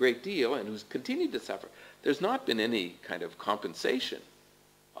suffered a great deal and who's continued to suffer, there's not been any kind of compensation,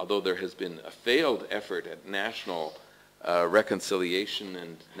 although there has been a failed effort at national reconciliation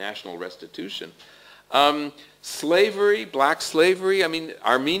and national restitution. Slavery, black slavery, I mean,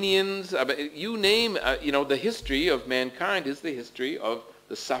 Armenians, you name, the history of mankind is the history of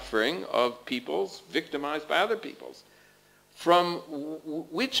the suffering of peoples victimized by other peoples. From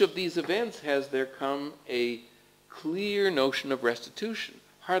which of these events has there come a clear notion of restitution?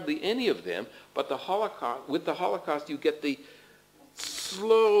 Hardly any of them, but with the Holocaust you get the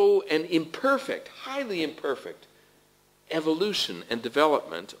slow and imperfect, highly imperfect evolution and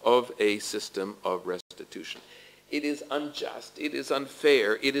development of a system of restitution. It is unjust, it is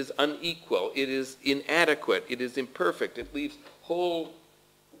unfair, it is unequal, it is inadequate, it is imperfect, it leaves whole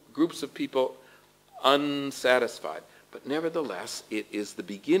groups of people unsatisfied. But nevertheless, it is the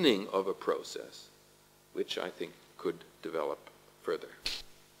beginning of a process which I think could develop further.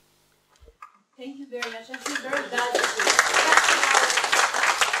 Thank you very much. I feel very bad.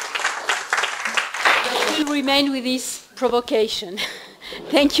 We'll remain with this provocation.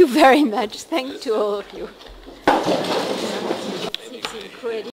 Thank you very much. Thank you to all of you.